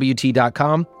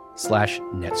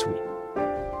 iwt.com/netsuite.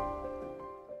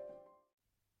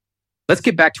 Let's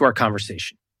get back to our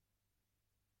conversation.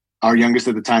 Our youngest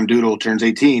at the time, Doodle, turns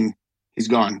 18. He's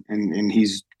gone, and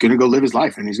he's going to go live his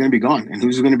life, and he's going to be gone. And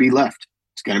who's going to be left?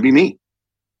 It's going to be me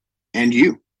and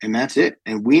you, and that's it.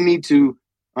 And we need to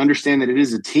understand that it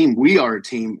is a team. We are a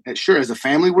team. Sure, as a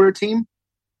family, we're a team,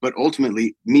 but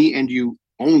ultimately, me and you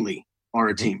only are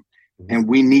a team. Mm-hmm. And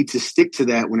we need to stick to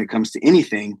that when it comes to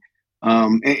anything.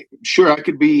 Sure,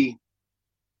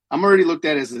 I'm already looked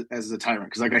at as a tyrant,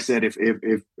 because like I said,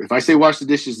 if I say wash the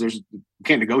dishes, you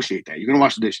can't negotiate that. You're going to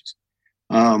wash the dishes.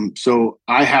 So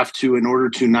I have to, in order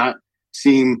to not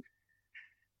seem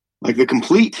like the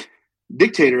complete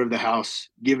dictator of the house,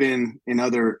 give in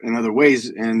other ways,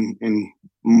 and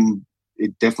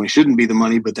it definitely shouldn't be the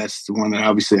money, but that's the one that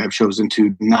obviously I've chosen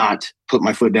to not put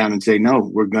my foot down and say, no, if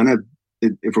we're gonna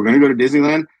go to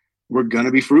Disneyland, we're gonna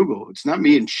be frugal. It's not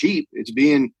being cheap; it's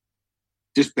being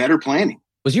just better planning.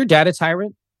 Was your dad a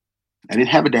tyrant? I didn't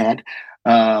have a dad.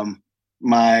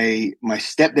 My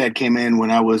stepdad came in when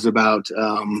I was about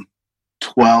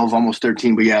 12, almost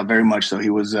 13, but yeah, very much so. He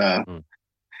was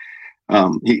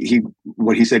he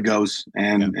what he said goes,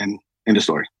 and end of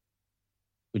story.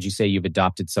 Would you say you've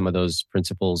adopted some of those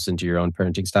principles into your own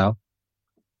parenting style?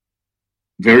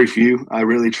 Very few. I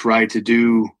really try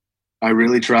to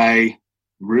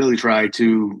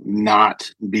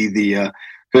not be the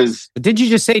because. Did you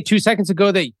just say 2 seconds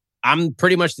ago that I'm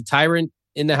pretty much the tyrant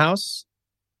in the house?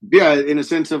 Yeah, in a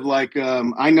sense of like,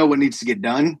 I know what needs to get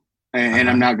done, and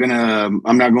I'm not going to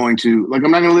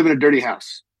live in a dirty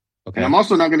house. Okay. And I'm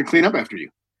also not going to clean up after you.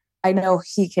 I know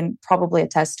he can probably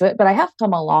attest to it, but I have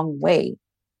come a long way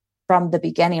from the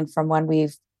beginning, from when we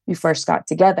first got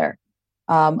together,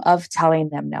 of telling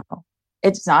them no.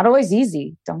 It's not always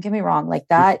easy. Don't get me wrong. Like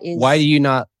that is. Why do you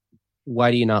not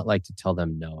like to tell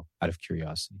them no, out of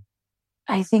curiosity?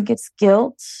 I think it's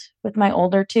guilt with my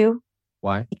older two.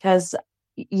 Why? Because,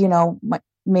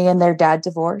 me and their dad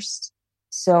divorced.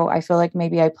 So I feel like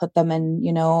maybe I put them in,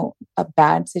 a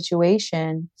bad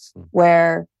situation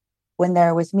where when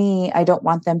they're with me, I don't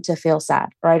want them to feel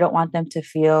sad, or I don't want them to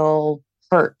feel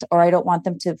hurt, or I don't want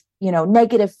them to,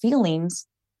 negative feelings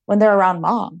when they're around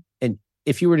mom. And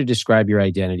if you were to describe your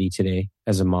identity today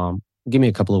as a mom, give me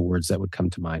a couple of words that would come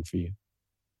to mind for you.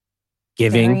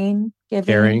 Giving,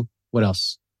 caring. What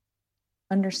else?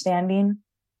 Understanding.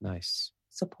 Nice.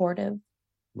 Supportive.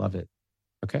 Love it.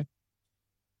 Okay.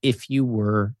 If you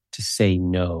were to say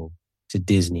no to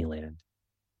Disneyland,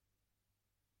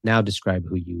 now describe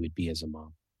who you would be as a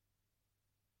mom.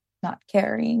 Not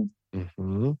caring.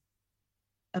 Mm-hmm.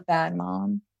 A bad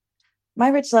mom. My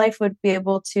rich life would be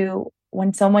able to,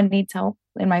 when someone needs help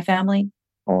in my family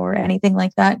or anything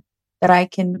like that, that I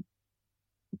can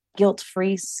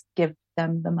guilt-free give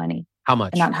them the money. How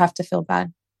much? And not have to feel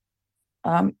bad.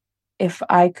 If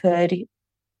I could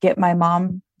get my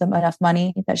mom enough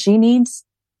money that she needs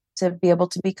to be able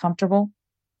to be comfortable,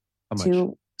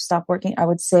 to stop working, I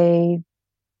would say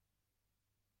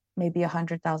maybe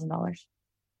 $100,000.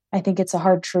 I think it's a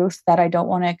hard truth that I don't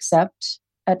want to accept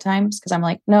at times, because I'm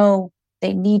like, no,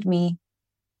 they need me.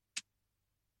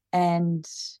 And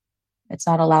it's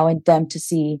not allowing them to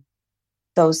see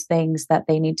those things that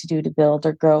they need to do to build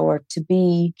or grow or to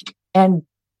be and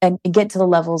get to the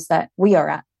levels that we are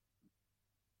at.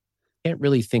 Can't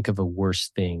really think of a worse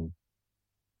thing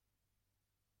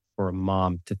for a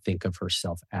mom to think of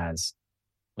herself as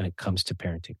when it comes to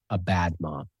parenting, a bad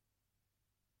mom.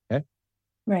 Okay.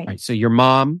 Right. All right. So your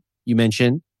mom, you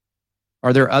mentioned,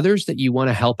 are there others that you want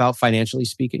to help out financially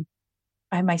speaking?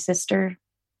 I have my sister.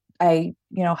 I,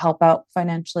 help out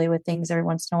financially with things every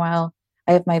once in a while.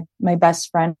 I have my best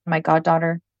friend, my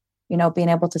goddaughter, being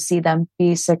able to see them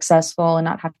be successful and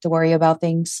not have to worry about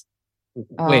things.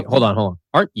 Wait, hold on.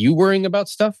 Aren't you worrying about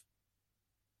stuff?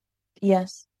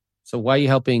 Yes. So why are you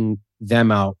helping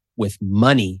them out with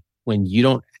money when you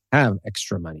don't have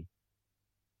extra money?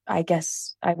 I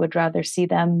guess I would rather see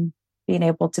them being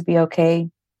able to be okay,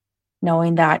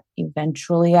 knowing that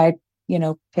eventually I'd,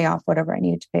 pay off whatever I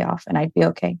needed to pay off and I'd be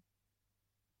okay.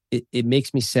 It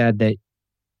makes me sad that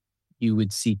you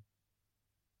would see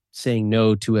saying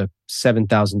no to a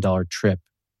 $7,000 trip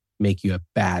make you a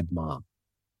bad mom.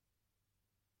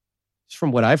 Just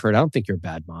from what I've heard, I don't think you're a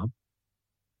bad mom.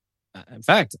 In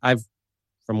fact,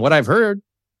 from what I've heard,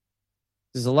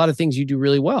 there's a lot of things you do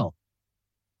really well.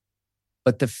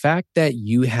 But the fact that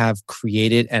you have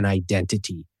created an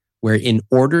identity where in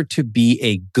order to be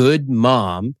a good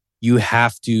mom, you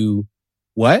have to,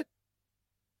 what?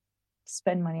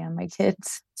 Spend money on my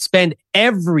kids. Spend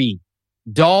every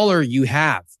dollar you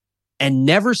have and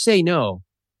never say no.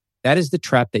 That is the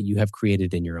trap that you have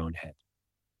created in your own head.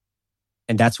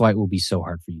 And that's why it will be so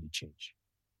hard for you to change.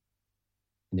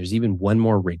 And there's even one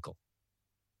more wrinkle.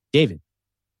 David,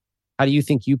 how do you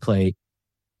think you play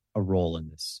a role in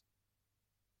this?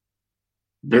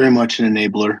 Very much an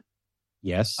enabler.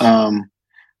 Yes.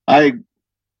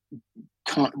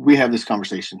 We have this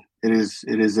conversation. It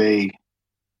is a,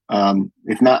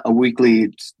 if not a weekly,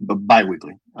 it's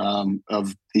bi-weekly,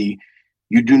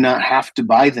 you do not have to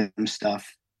buy them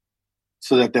stuff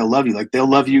so that they'll love you. Like they'll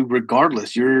love you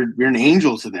regardless. You're an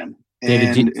angel to them.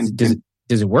 David,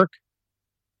 does it work?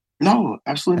 No,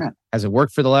 absolutely not. Has it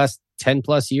worked for the last 10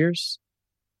 plus years?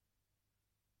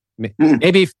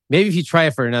 Maybe if you try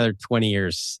it for another 20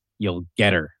 years, you'll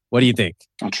get her. What do you think?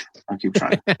 I'll keep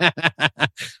trying.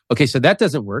 Okay, so that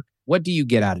doesn't work. What do you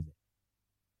get out of it?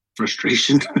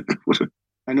 Frustration.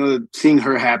 I know that seeing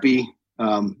her happy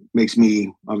makes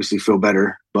me obviously feel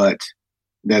better, but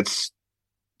that's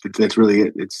really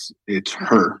it. It's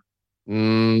her.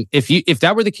 If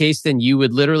that were the case, then you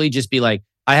would literally just be like,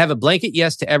 I have a blanket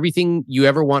yes to everything you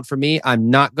ever want from me. I'm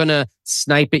not going to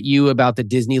snipe at you about the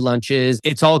Disney lunches.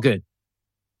 It's all good.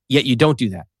 Yet you don't do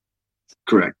that.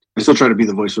 Correct. I still try to be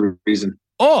the voice of reason.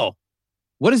 Oh,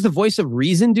 what does the voice of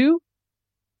reason do?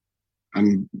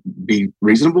 Be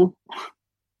reasonable.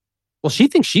 Well, she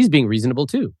thinks she's being reasonable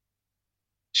too.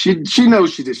 She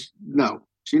knows she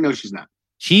knows she's not.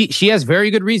 She has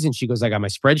very good reason. She goes, I got my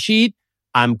spreadsheet.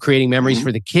 I'm creating memories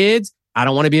for the kids. I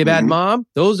don't want to be a bad mom.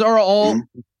 Those are all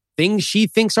things she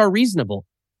thinks are reasonable.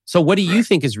 So what do you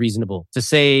think is reasonable? To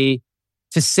say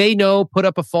no, put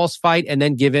up a false fight, and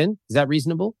then give in? Is that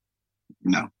reasonable?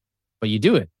 No. But you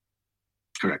do it.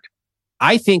 Correct.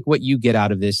 I think what you get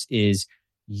out of this is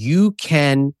you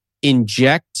can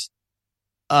inject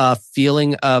a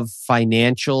feeling of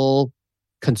financial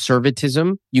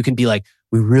conservatism. You can be like,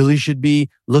 we really should be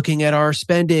looking at our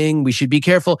spending. We should be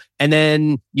careful. And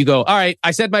then you go, all right,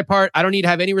 I said my part. I don't need to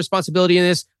have any responsibility in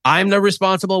this. I'm the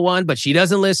responsible one, but she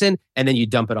doesn't listen. And then you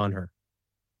dump it on her.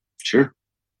 Sure.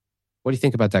 What do you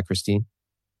think about that, Christine?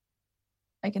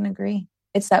 I can agree.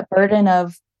 It's that burden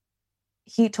of,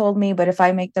 he told me, but if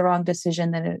I make the wrong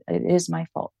decision, then it is my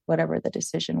fault, whatever the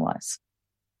decision was.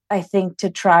 I think to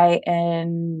try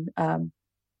and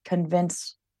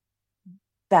convince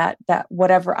that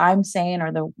whatever I'm saying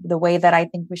or the way that I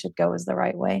think we should go is the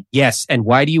right way. Yes. And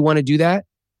why do you want to do that?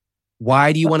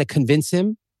 Why do you want to convince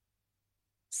him?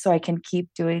 So I can keep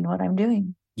doing what I'm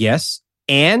doing. Yes.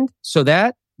 And so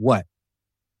that what?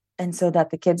 And so that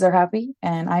the kids are happy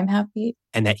and I'm happy.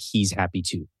 And that he's happy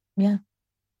too. Yeah.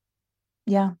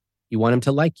 Yeah. You want him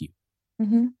to like you.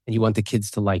 Mm-hmm. And you want the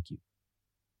kids to like you.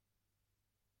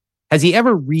 Has he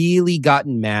ever really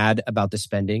gotten mad about the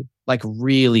spending? Like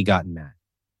really gotten mad?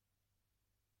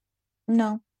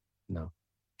 No.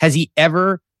 Has he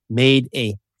ever made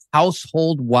a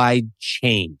household-wide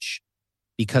change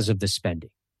because of the spending?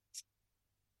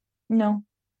 No.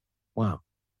 Wow.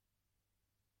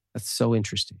 That's so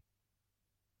interesting.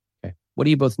 Okay. What are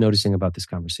you both noticing about this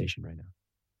conversation right now?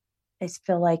 I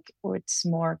feel like it's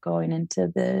more going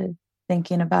into the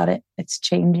thinking about it. It's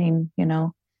changing,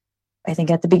 I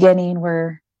think at the beginning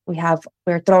we're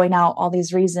throwing out all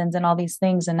these reasons and all these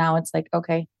things. And now it's like,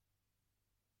 okay,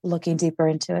 looking deeper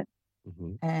into it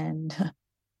Mm-hmm. and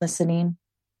listening.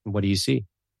 What do you see?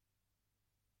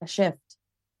 A shift,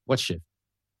 What shift?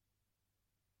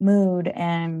 mood,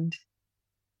 and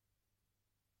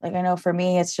like I know for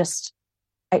me, it's just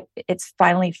it's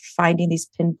finally finding these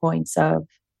pinpoints of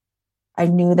I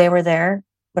knew they were there,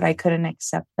 but I couldn't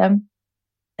accept them.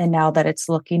 And now that it's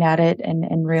looking at it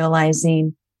and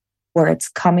realizing where it's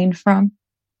coming from,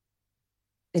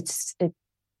 it's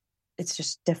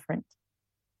just different.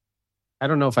 I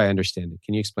don't know if I understand it.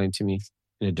 Can you explain to me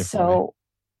in a different way? So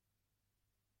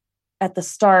at the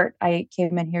start, I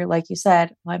came in here, like you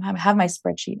said, well, I have my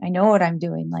spreadsheet. I know what I'm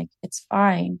doing. Like, it's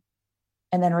fine.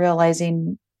 And then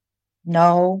realizing,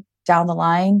 no, down the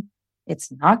line,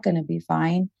 it's not going to be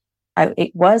fine.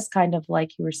 It was kind of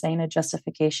like you were saying, a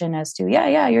justification as to,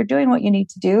 yeah, you're doing what you need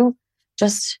to do.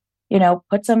 Just,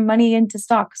 put some money into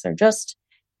stocks or just,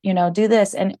 do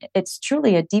this. And it's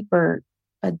truly a deeper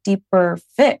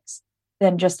fix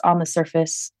than just on the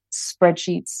surface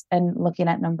spreadsheets and looking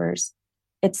at numbers.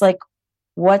 It's like,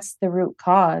 what's the root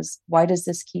cause? Why does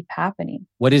this keep happening?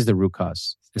 What is the root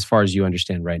cause as far as you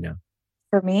understand right now?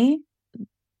 For me,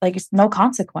 like, it's no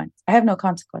consequence. I have no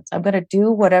consequence. I'm going to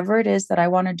do whatever it is that I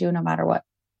want to do no matter what.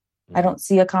 Mm-hmm. I don't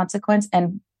see a consequence.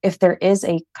 And if there is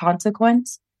a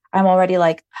consequence, I'm already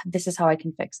like, this is how I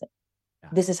can fix it. Yeah.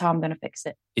 This is how I'm going to fix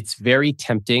it. It's very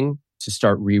tempting to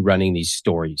start rerunning these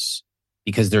stories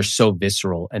because they're so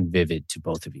visceral and vivid to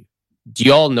both of you. Do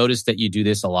you all notice that you do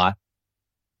this a lot?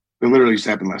 It literally just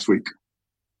happened last week.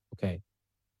 Okay.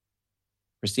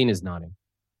 Christina's nodding.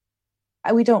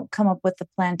 We don't come up with the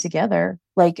plan together.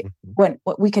 Like, when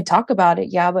we could talk about it,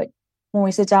 yeah, but when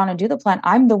we sit down and do the plan,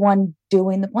 I'm the one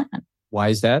doing the plan. Why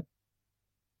is that?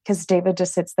 Because David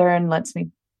just sits there and lets me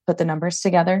put the numbers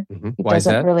together. Mm-hmm. He Why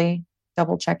doesn't really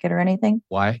double check it or anything.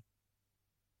 Why?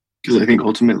 Because I think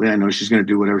ultimately I know she's going to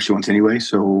do whatever she wants anyway.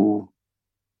 So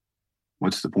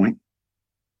what's the point?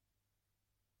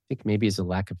 I think maybe it's a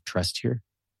lack of trust here.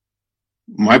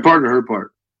 My part or her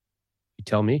part? You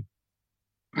tell me.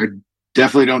 I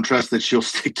definitely don't trust that she'll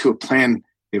stick to a plan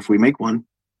if we make one.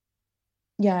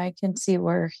 Yeah, I can see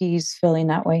where he's feeling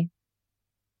that way.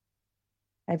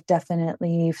 I've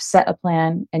definitely set a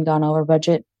plan and gone over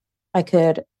budget. I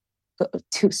could go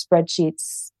to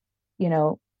spreadsheets,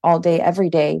 all day, every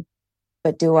day.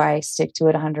 But do I stick to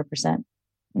it 100%?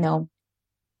 No.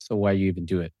 So why you even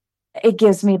do it? It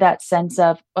gives me that sense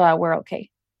of we're okay.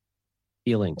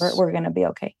 Feelings. We're going to be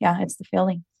okay. Yeah, it's the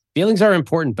feeling. Feelings are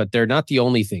important, but they're not the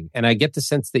only thing. And I get the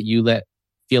sense that you let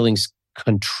feelings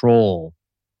control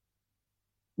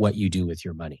what you do with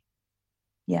your money.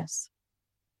 Yes.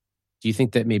 Do you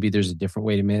think that maybe there's a different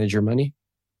way to manage your money?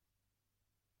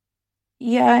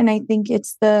 Yeah, and I think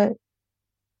it's the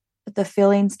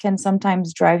feelings can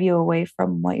sometimes drive you away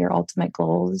from what your ultimate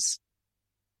goal is.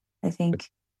 I think.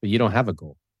 But you don't have a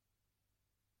goal.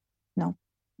 No,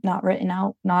 not written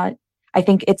out. I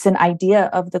think it's an idea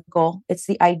of the goal. It's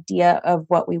the idea of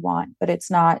what we want, but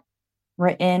it's not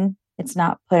written. It's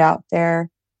not put out there.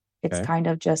 It's kind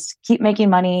of just keep making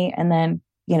money and then,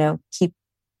 keep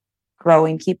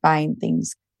growing, keep buying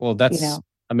things. Well, that's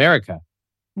America.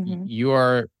 Mm-hmm. You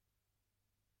are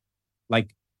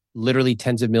like literally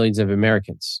tens of millions of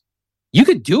Americans. You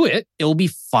could do it. It will be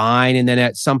fine. And then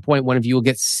at some point, one of you will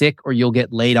get sick or you'll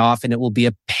get laid off and it will be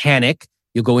a panic.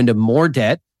 You'll go into more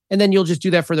debt. And then you'll just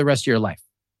do that for the rest of your life.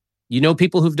 You know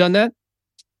people who've done that?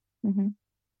 Mm-hmm.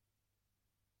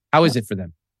 How is it for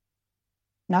them?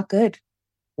 Not good.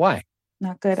 Why?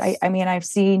 Not good. I mean, I've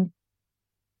seen,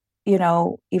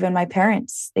 even my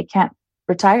parents, they can't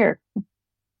retire.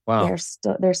 Wow.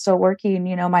 They're still working.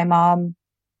 My mom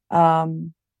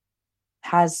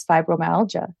has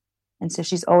fibromyalgia. And so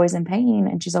she's always in pain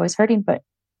and she's always hurting, but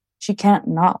she can't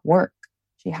not work.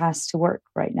 She has to work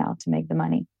right now to make the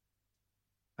money.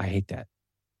 I hate that.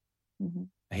 Mm-hmm.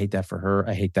 I hate that for her.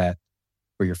 I hate that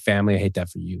for your family. I hate that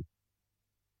for you.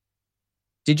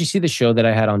 Did you see the show that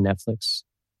I had on Netflix?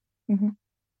 Mm-hmm.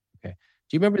 Okay.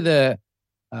 Do you remember the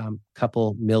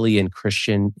couple, Millie and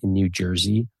Christian in New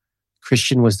Jersey?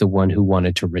 Christian was the one who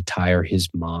wanted to retire his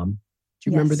mom.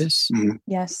 Do you remember this? Mm-hmm.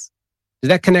 Yes.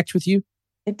 Did that connect with you?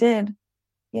 It did.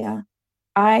 Yeah.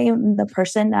 I am the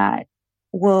person that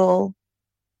will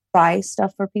buy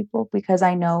stuff for people because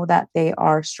I know that they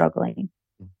are struggling.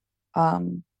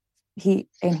 He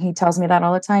tells me that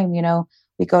all the time.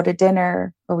 We go to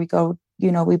dinner or we go,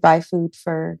 we buy food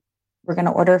we're going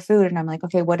to order food. And I'm like,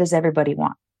 okay, what does everybody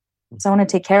want? So I want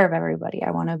to take care of everybody.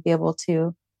 I want to be able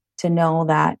to know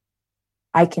that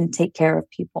I can take care of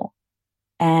people,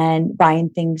 and buying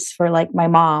things for like my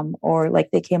mom, or like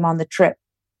they came on the trip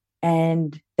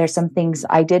and there's some things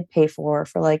I did pay for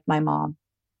like my mom.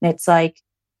 And it's like,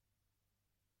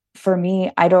 for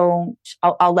me, I'll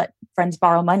let friends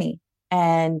borrow money.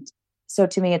 And so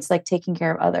to me, it's like taking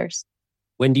care of others.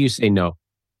 When do you say no?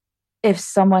 If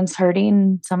someone's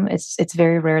hurting, it's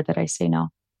very rare that I say no.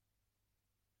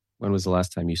 When was the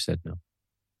last time you said no?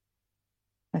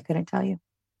 I couldn't tell you.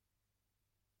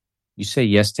 You say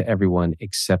yes to everyone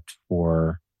except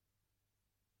for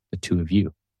the two of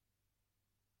you.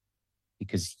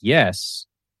 Because yes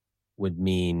would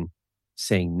mean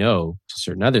saying no to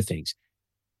certain other things.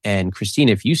 And Christine,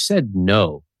 if you said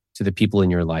no to the people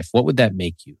in your life, what would that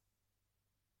make you?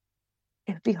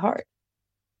 It would be hard.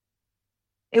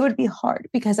 It would be hard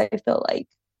because I feel like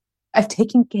I've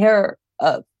taken care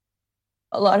of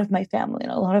a lot of my family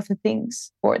and a lot of the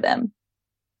things for them.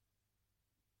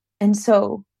 And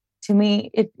so to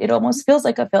me, it almost feels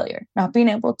like a failure, not being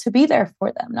able to be there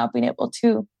for them, not being able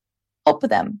to help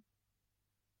them.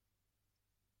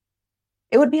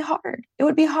 It would be hard. It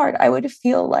would be hard. I would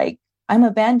feel like I'm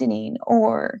abandoning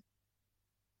or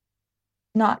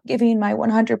not giving my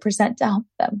 100% to help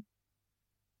them.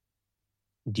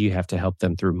 Do you have to help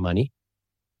them through money?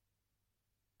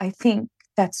 I think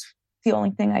that's the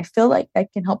only thing I feel like I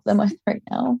can help them with right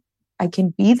now. I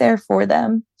can be there for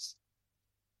them.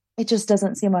 It just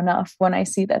doesn't seem enough when I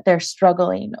see that they're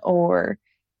struggling or,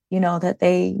 that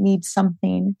they need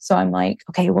something. So I'm like,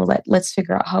 okay, well, let's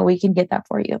figure out how we can get that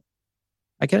for you.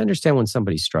 I can understand when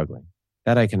somebody's struggling.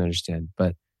 That I can understand.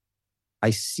 But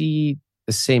I see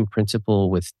the same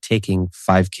principle with taking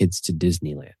 5 kids to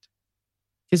Disneyland.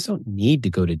 Kids don't need to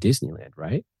go to Disneyland,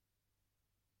 right?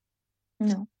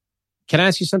 No. Can I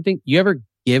ask you something? You ever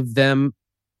give them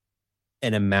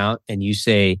an amount and you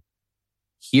say,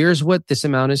 here's what this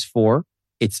amount is for.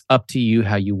 It's up to you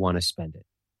how you want to spend it.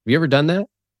 Have you ever done that?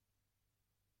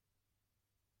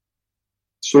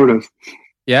 Sort of.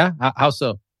 Yeah? How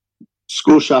so?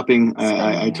 School shopping,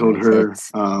 I told her,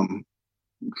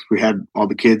 we had all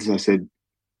the kids. I said,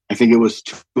 I think it was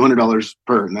 $200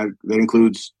 per. And that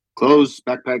includes clothes,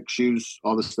 backpack, shoes,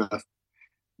 all this stuff.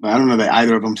 But I don't know that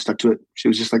either of them stuck to it. She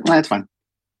was just like, nah, it's fine.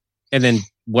 And then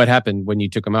what happened when you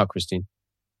took them out, Christine?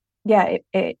 Yeah,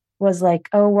 it was like,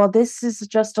 oh, well, this is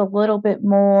just a little bit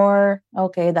more.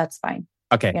 Okay, that's fine.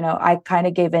 Okay. I kind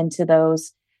of gave into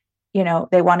those.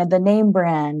 They wanted the name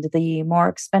brand, the more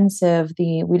expensive,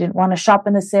 we didn't want to shop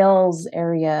in the sales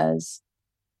areas.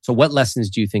 So what lessons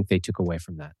do you think they took away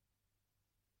from that?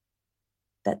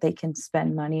 That they can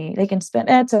spend money. They can spend,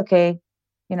 it's okay.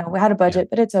 We had a budget,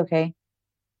 but it's okay.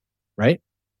 Right?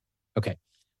 Okay.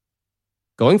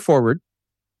 Going forward,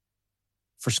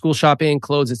 for school shopping,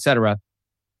 clothes, etc.,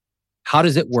 how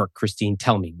does it work, Christine?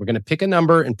 Tell me. We're going to pick a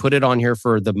number and put it on here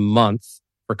for the month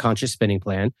for Conscious Spending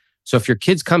Plan. So if your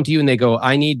kids come to you and they go,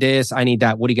 I need this, I need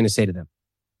that, what are you going to say to them?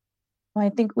 Well, I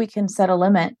think we can set a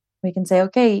limit. We can say,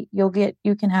 okay, you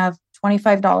can have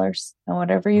 $25 and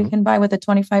whatever you can buy with the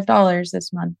 $25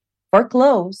 this month for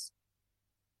clothes,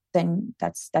 then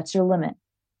that's your limit.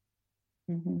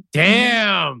 Mm-hmm.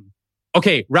 Damn.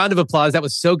 Okay. Round of applause. That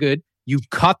was so good. You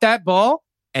caught that ball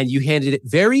and you handed it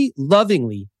very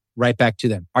lovingly right back to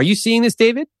them. Are you seeing this,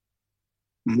 David?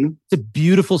 Mm-hmm. It's a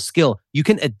beautiful skill. You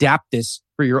can adapt this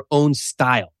for your own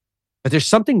style. But there's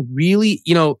something really,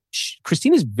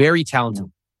 Christine is very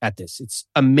talented at this. It's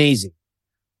amazing.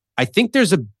 I think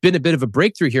there's been a bit of a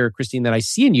breakthrough here, Christine, that I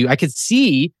see in you. I could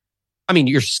see,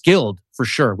 you're skilled for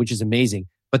sure, which is amazing.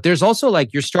 But there's also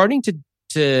you're starting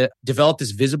to develop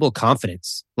this visible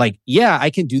confidence.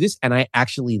 I can do this and I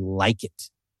actually like it.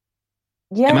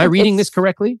 Yeah. Am I reading this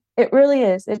correctly? It really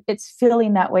is. It's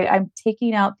feeling that way. I'm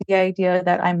taking out the idea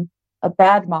that I'm a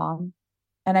bad mom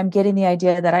and I'm getting the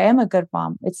idea that I am a good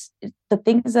mom. It's the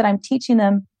things that I'm teaching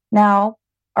them now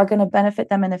are going to benefit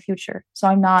them in the future. So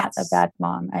I'm not a bad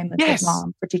mom. I'm a good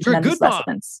mom for teaching them these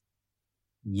lessons.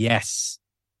 Yes.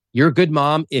 You're a good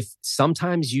mom. If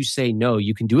sometimes you say no,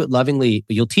 you can do it lovingly,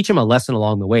 but you'll teach them a lesson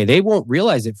along the way. They won't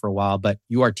realize it for a while, but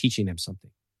you are teaching them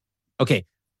something. Okay,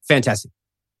 fantastic.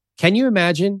 Can you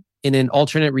imagine in an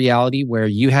alternate reality where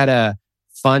you had a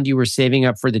fund you were saving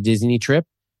up for the Disney trip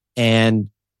and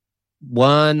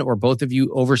one or both of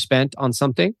you overspent on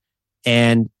something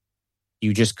and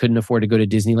you just couldn't afford to go to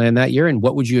Disneyland that year? And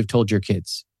what would you have told your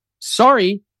kids?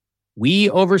 Sorry, we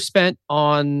overspent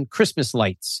on Christmas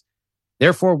lights.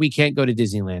 Therefore, we can't go to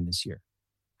Disneyland this year.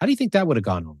 How do you think that would have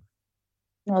gone over?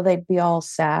 Well, they'd be all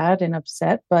sad and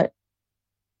upset, but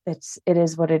it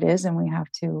is what it is, and we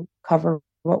have to cover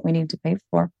what we need to pay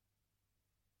for.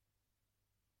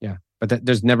 Yeah, but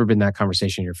there's never been that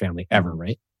conversation in your family ever,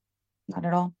 right? Not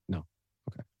at all. No.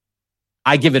 Okay.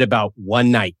 I give it about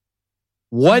one night.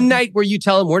 One night where you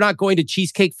tell them we're not going to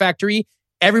Cheesecake Factory.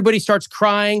 Everybody starts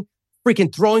crying.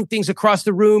 freaking throwing things across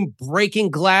the room,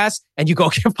 breaking glass, and you go,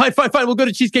 okay, fine, we'll go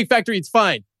to Cheesecake Factory, it's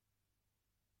fine.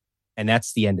 And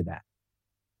that's the end of that.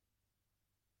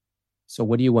 So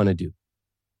what do you want to do?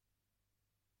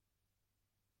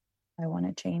 I want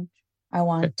to change. I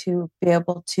want to be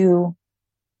able to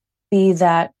be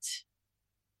that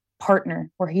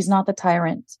partner where he's not the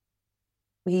tyrant.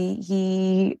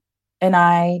 He and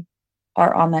I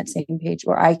are on that same page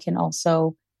where I can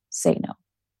also say no.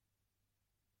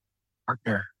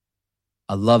 Partner.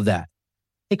 I love that.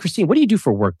 Hey, Christine, what do you do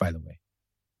for work, by the way?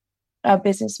 A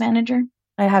business manager.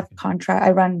 I have contract.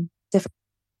 I run different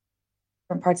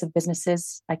parts of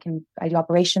businesses. I do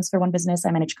operations for one business.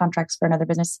 I manage contracts for another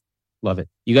business. Love it.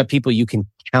 You got people you can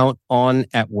count on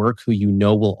at work who you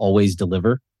know will always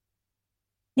deliver?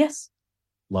 Yes.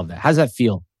 Love that. How does that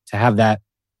feel to have that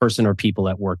person or people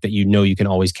at work that you know you can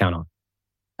always count on?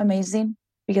 Amazing.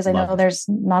 Because I know there's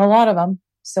not a lot of them.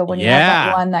 So when you have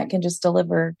that one that can just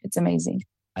deliver, it's amazing.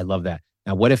 I love that.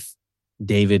 Now, what if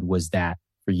David was that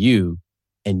for you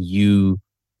and you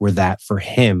were that for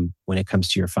him when it comes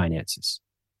to your finances?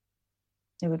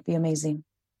 It would be amazing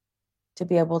to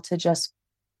be able to just,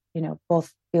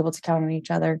 both be able to count on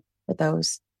each other with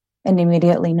those and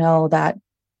immediately know that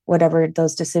whatever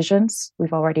those decisions,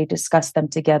 we've already discussed them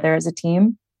together as a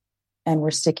team and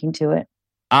we're sticking to it.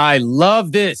 I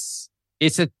love this.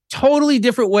 It's a totally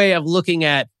different way of looking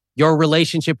at your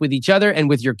relationship with each other and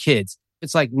with your kids.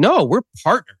 It's like, no, we're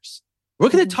partners. We're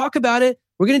going to talk about it.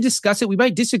 We're going to discuss it. We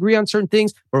might disagree on certain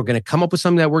things, but we're going to come up with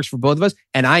something that works for both of us.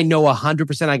 And I know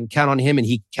 100% I can count on him and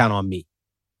he can count on me.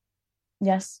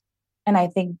 Yes. And I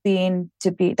think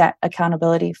to be that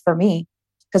accountability for me,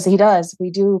 because he does,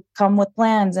 we do come with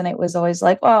plans and it was always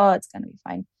like, oh, it's going to be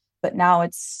fine. But now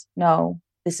it's, no,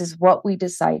 this is what we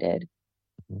decided.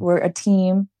 We're a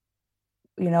team.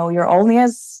 You're only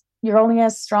as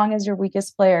strong as your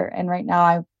weakest player. And right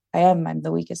now I'm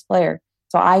the weakest player.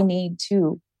 So I need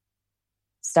to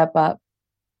step up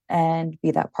and be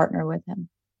that partner with him.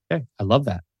 Okay. I love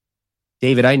that.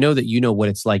 David, I know that you know what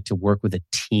it's like to work with a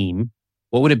team.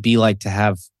 What would it be like to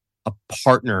have a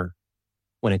partner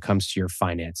when it comes to your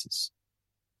finances?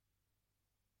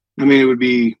 I mean, it would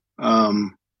be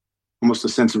almost a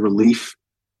sense of relief.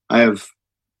 I've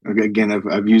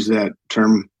used that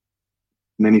term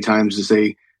many times to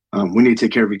say we need to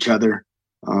take care of each other.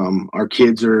 Our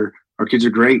kids are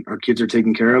great. Our kids are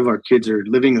taken care of. Our kids are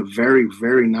living a very,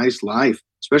 very nice life,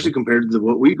 especially compared to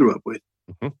what we grew up with.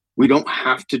 Mm-hmm. We don't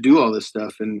have to do all this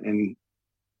stuff. And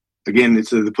again, it's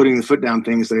the putting the foot down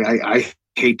thing. I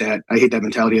hate that. I hate that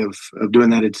mentality of doing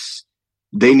that.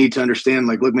 They need to understand,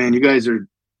 like, look, man, you guys are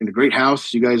in a great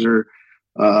house. You guys are,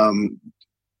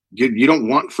 you don't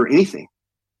want for anything.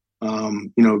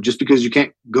 Just because you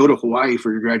can't go to Hawaii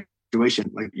for your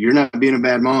graduation, like, you're not being a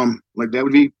bad mom. Like, that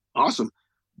would be awesome,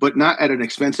 but not at an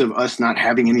expense of us not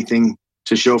having anything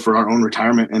to show for our own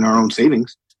retirement and our own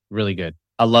savings. Really good.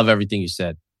 I love everything you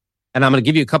said. And I'm going to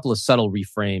give you a couple of subtle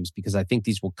reframes because I think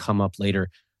these will come up later.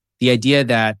 The idea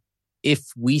that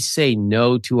if we say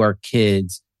no to our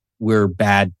kids, we're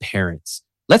bad parents.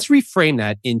 Let's reframe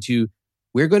that into,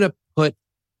 we're going to put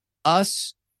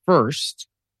us first,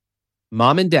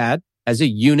 mom and dad as a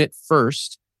unit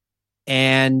first,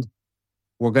 and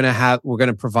we're going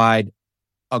to provide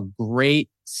a great,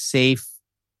 safe,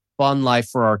 fun life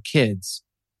for our kids.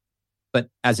 But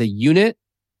as a unit,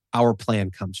 our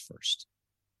plan comes first.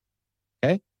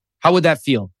 Okay? How would that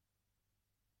feel?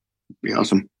 Be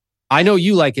awesome. I know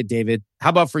you like it, David.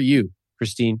 How about for you,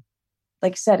 Christine?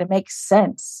 Like I said, it makes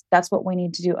sense. That's what we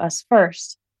need to do, us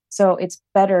first. So it's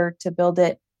better to build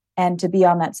it and to be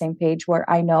on that same page where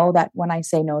I know that when I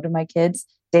say no to my kids,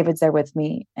 David's there with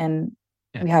me and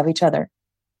we have each other.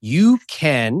 You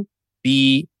can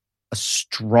be a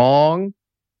strong,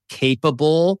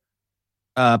 capable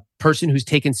person who's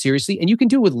taken seriously, and you can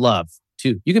do it with love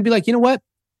too. You can be like, you know what?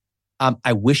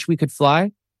 I wish we could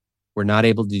fly. We're not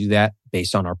able to do that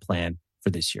based on our plan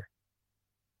for this year.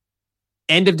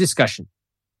 End of discussion.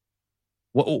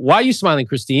 Why are you smiling,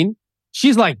 Christine?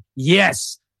 She's like,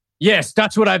 yes,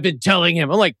 that's what I've been telling him.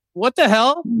 I'm like, what the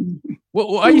hell?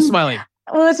 Why are you smiling?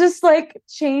 Well, it's just like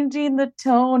changing the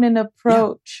tone and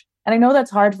approach. Yeah. And I know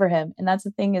that's hard for him. And that's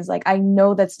the thing is, like, I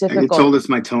know that's difficult. I get told it's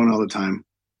my tone all the time.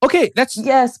 Okay,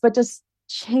 yes, but just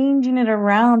changing it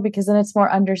around, because then it's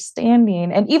more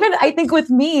understanding. And even I think with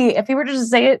me, if he were to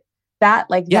just say it that,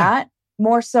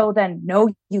 more so than no,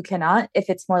 you cannot. If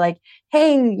it's more like,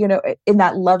 hey, in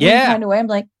that loving kind of way, I'm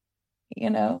like,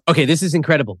 Okay, this is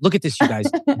incredible. Look at this, you guys.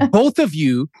 Both of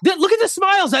you, look at the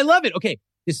smiles. I love it. Okay,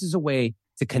 this is a way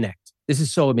to connect. This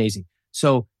is so amazing.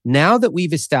 So now that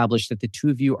we've established that the two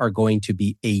of you are going to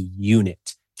be a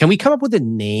unit, Can we come up with a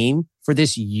name for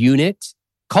this unit?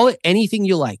 Call it anything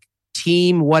you like.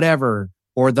 Team whatever,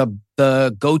 or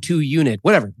the go-to unit,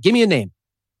 whatever. Give me a name.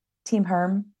 Team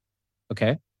Herm.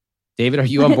 Okay. David, are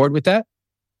you on board with that?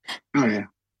 Oh yeah.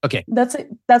 Okay. That's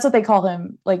what they call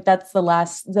him. Like that's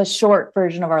the short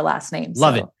version of our last name.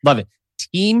 Love it.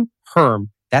 Team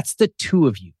Herm. That's the two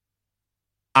of you.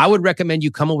 I would recommend you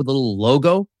come up with a little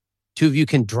logo. Two of you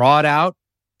can draw it out.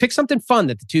 Pick something fun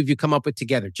that the two of you come up with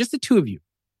together. Just the two of you.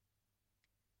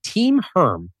 Team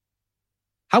Herm.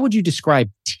 How would you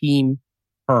describe Team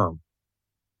Herm?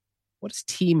 What is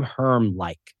Team Herm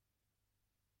like?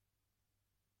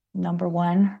 Number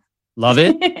one. Love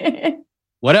it.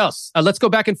 What else? Let's go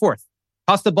back and forth.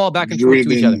 Toss the ball back and forth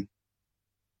to each other.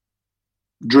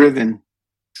 Driven.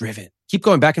 Keep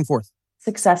going back and forth.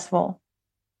 Successful.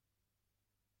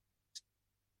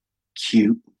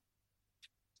 Cute.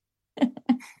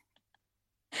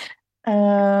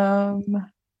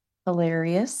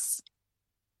 Hilarious.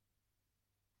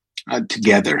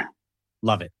 Together.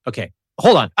 Love it. Okay.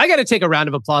 Hold on. I got to take a round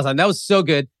of applause on that. Was so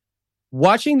good.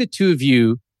 Watching the two of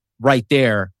you right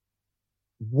there,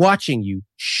 watching you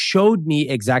showed me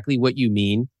exactly what you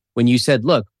mean when you said,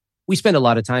 look, we spend a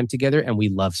lot of time together and we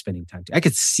love spending time together. I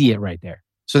could see it right there.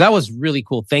 So that was really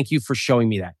cool. Thank you for showing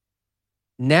me that.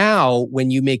 Now,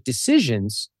 when you make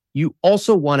decisions, you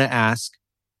also want to ask,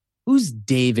 who's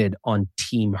David on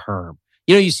Team Herm?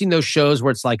 You know, you've seen those shows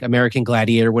where it's like American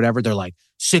Gladiator, whatever. They're like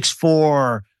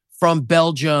 6'4", from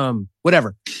Belgium,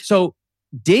 whatever. So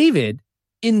David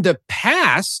in the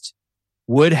past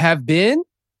would have been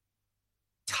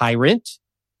tyrant.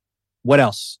 What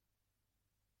else?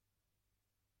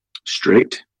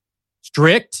 Strict.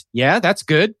 Yeah, that's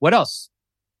good. What else?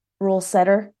 Rule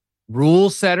setter.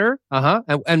 Uh-huh.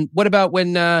 And what about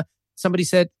when somebody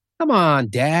said, come on,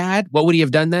 Dad? What would he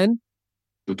have done then?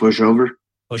 The pushover.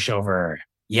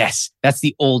 Yes, that's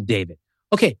the old David.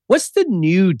 Okay, what's the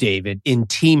new David in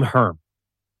Team Herm?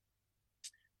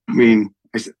 I mean,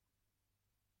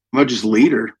 I'm just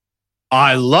leader.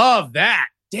 I love that.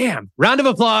 Damn. Round of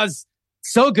applause.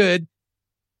 So good.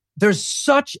 There's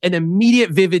such an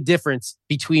immediate, vivid difference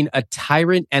between a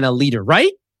tyrant and a leader,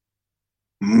 right?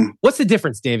 Mm-hmm. What's the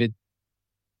difference, David?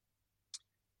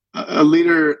 A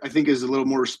leader, I think, is a little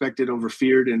more respected over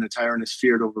feared, and a tyrant is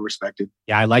feared over respected.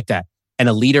 Yeah, I like that. And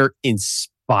a leader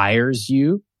inspires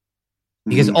you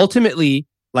because ultimately,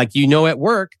 like you know at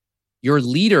work, your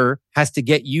leader has to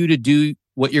get you to do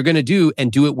what you're going to do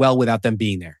and do it well without them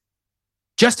being there.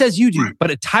 Just as you do. Right. But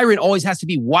a tyrant always has to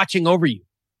be watching over you.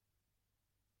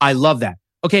 I love that.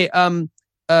 Okay,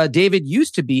 David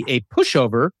used to be a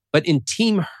pushover, but in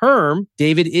Team Herm,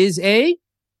 David is I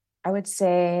would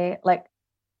say like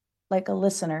a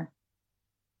listener.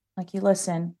 Like you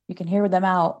listen, you can hear them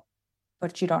out,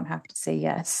 but you don't have to say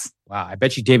yes. Wow. I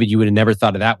bet you, David, you would have never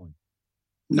thought of that one.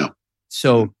 No.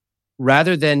 So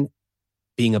rather than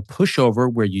being a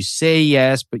pushover where you say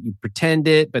yes, but you pretend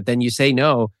it, but then you say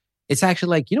no, it's actually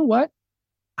like, you know what?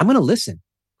 I'm going to listen.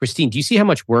 Christine, do you see how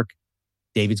much work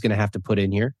David's going to have to put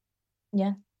in here?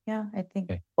 Yeah. I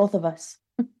think both of us.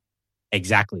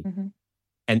 Exactly. Mm-hmm.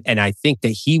 And I think that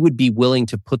he would be willing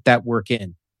to put that work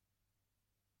in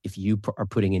if you are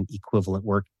putting in equivalent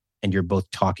work and you're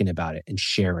both talking about it and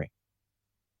sharing.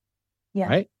 Yeah.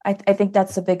 Right? I think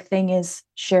that's the big thing is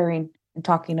sharing and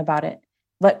talking about it.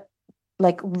 But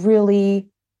like really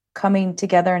coming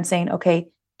together and saying, okay,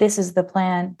 this is the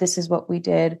plan. This is what we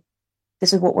did.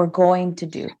 This is what we're going to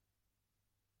do.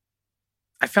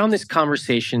 I found this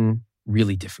conversation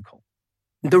really difficult.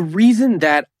 The reason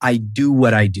that I do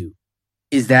what I do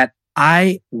is that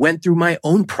I went through my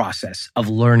own process of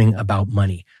learning about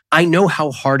money. I know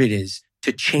how hard it is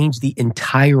to change the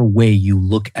entire way you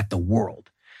look at the world.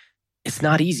 It's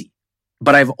not easy,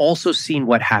 but I've also seen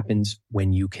what happens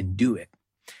when you can do it.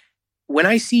 When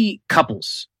I see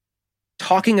couples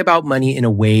talking about money in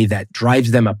a way that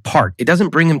drives them apart, it doesn't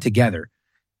bring them together.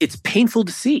 It's painful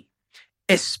to see,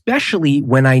 especially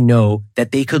when I know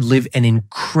that they could live an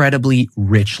incredibly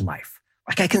rich life.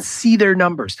 Like I can see their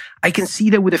numbers. I can see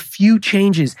that with a few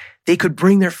changes, they could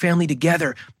bring their family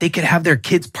together. They could have their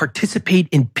kids participate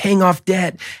in paying off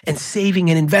debt and saving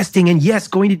and investing and yes,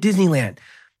 going to Disneyland.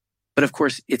 But of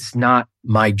course, it's not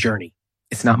my journey.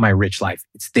 It's not my rich life.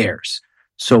 It's theirs.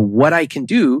 So what I can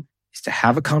do is to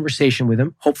have a conversation with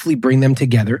them, hopefully bring them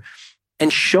together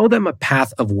and show them a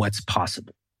path of what's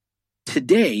possible.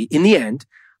 Today, in the end,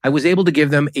 I was able to give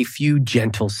them a few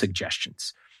gentle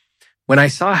suggestions. When I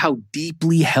saw how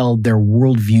deeply held their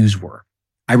worldviews were,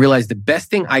 I realized the best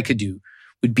thing I could do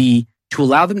would be to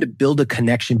allow them to build a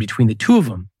connection between the two of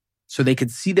them so they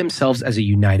could see themselves as a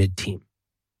united team.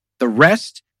 The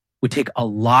rest would take a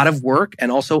lot of work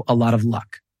and also a lot of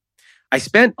luck. I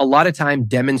spent a lot of time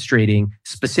demonstrating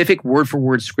specific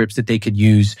word-for-word scripts that they could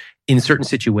use in certain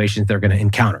situations they're going to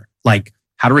encounter, like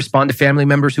how to respond to family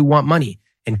members who want money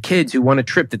and kids who want a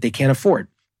trip that they can't afford.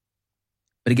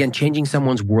 But again, changing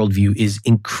someone's worldview is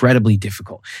incredibly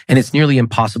difficult, and it's nearly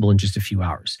impossible in just a few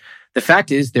hours. The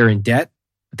fact is they're in debt,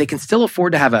 but they can still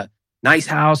afford to have a nice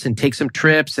house and take some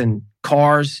trips and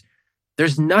cars.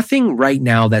 There's nothing right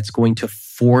now that's going to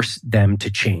force them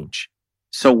to change.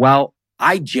 So while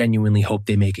I genuinely hope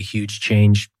they make a huge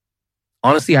change,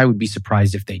 honestly, I would be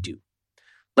surprised if they do.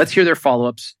 Let's hear their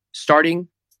follow-ups, starting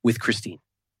with Christine.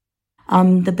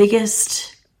 The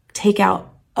biggest takeout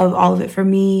of all of it for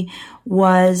me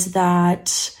was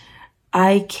that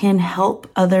I can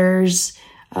help others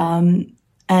and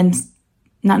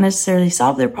not necessarily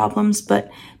solve their problems,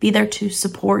 but be there to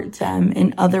support them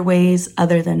in other ways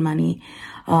other than money.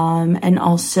 And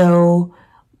also,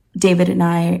 David and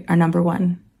I are number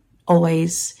one,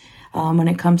 always, when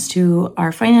it comes to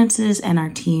our finances and our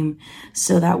team,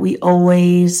 so that we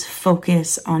always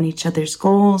focus on each other's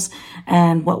goals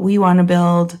and what we want to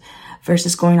build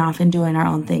versus going off and doing our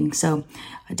own thing. So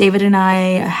David and I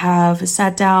have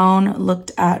sat down,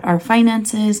 looked at our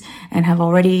finances, and have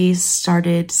already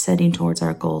started setting towards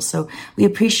our goals. So we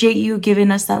appreciate you giving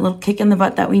us that little kick in the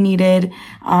butt that we needed.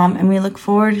 And we look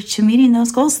forward to meeting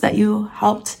those goals that you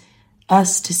helped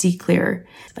us to see clearer.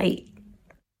 Bye.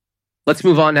 Let's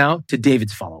move on now to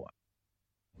David's follow-up.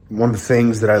 One of the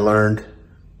things that I learned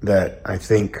that I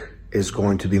think is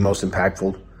going to be most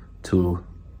impactful to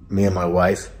me and my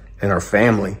wife and our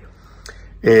family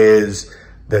is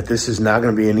that this is not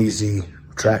going to be an easy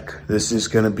trek. This is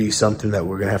going to be something that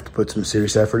we're going to have to put some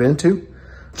serious effort into.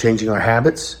 Changing our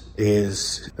habits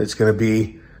it's going to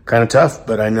be kind of tough,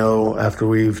 but I know after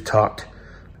we've talked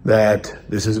that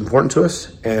this is important to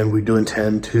us, and we do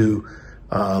intend to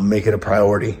make it a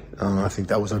priority. I think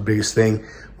that was our biggest thing.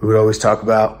 We would always talk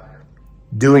about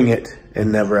doing it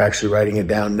and never actually writing it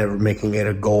down, never making it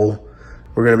a goal.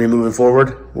 We're going to be moving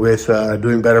forward with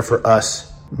doing better for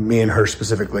us, me and her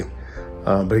specifically.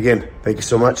 But again, thank you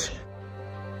so much.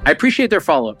 I appreciate their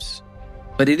follow-ups,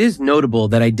 but it is notable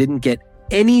that I didn't get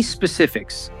any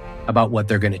specifics about what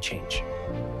they're going to change.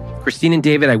 Christine and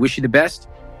David, I wish you the best,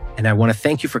 and I want to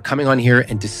thank you for coming on here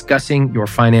and discussing your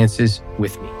finances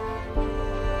with me.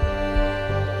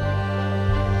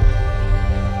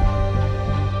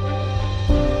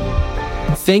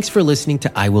 Thanks for listening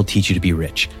to I Will Teach You to Be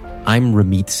Rich. I'm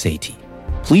Ramit Sethi.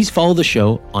 Please follow the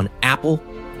show on Apple,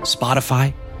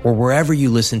 Spotify, or wherever you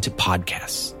listen to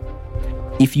podcasts.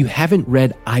 If you haven't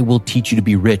read I Will Teach You to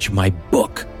Be Rich, my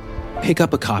book, pick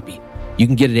up a copy. You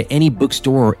can get it at any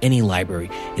bookstore or any library,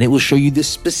 and it will show you the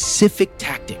specific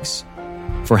tactics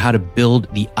for how to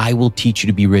build the I Will Teach You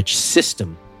to Be Rich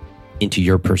system into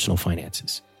your personal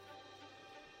finances.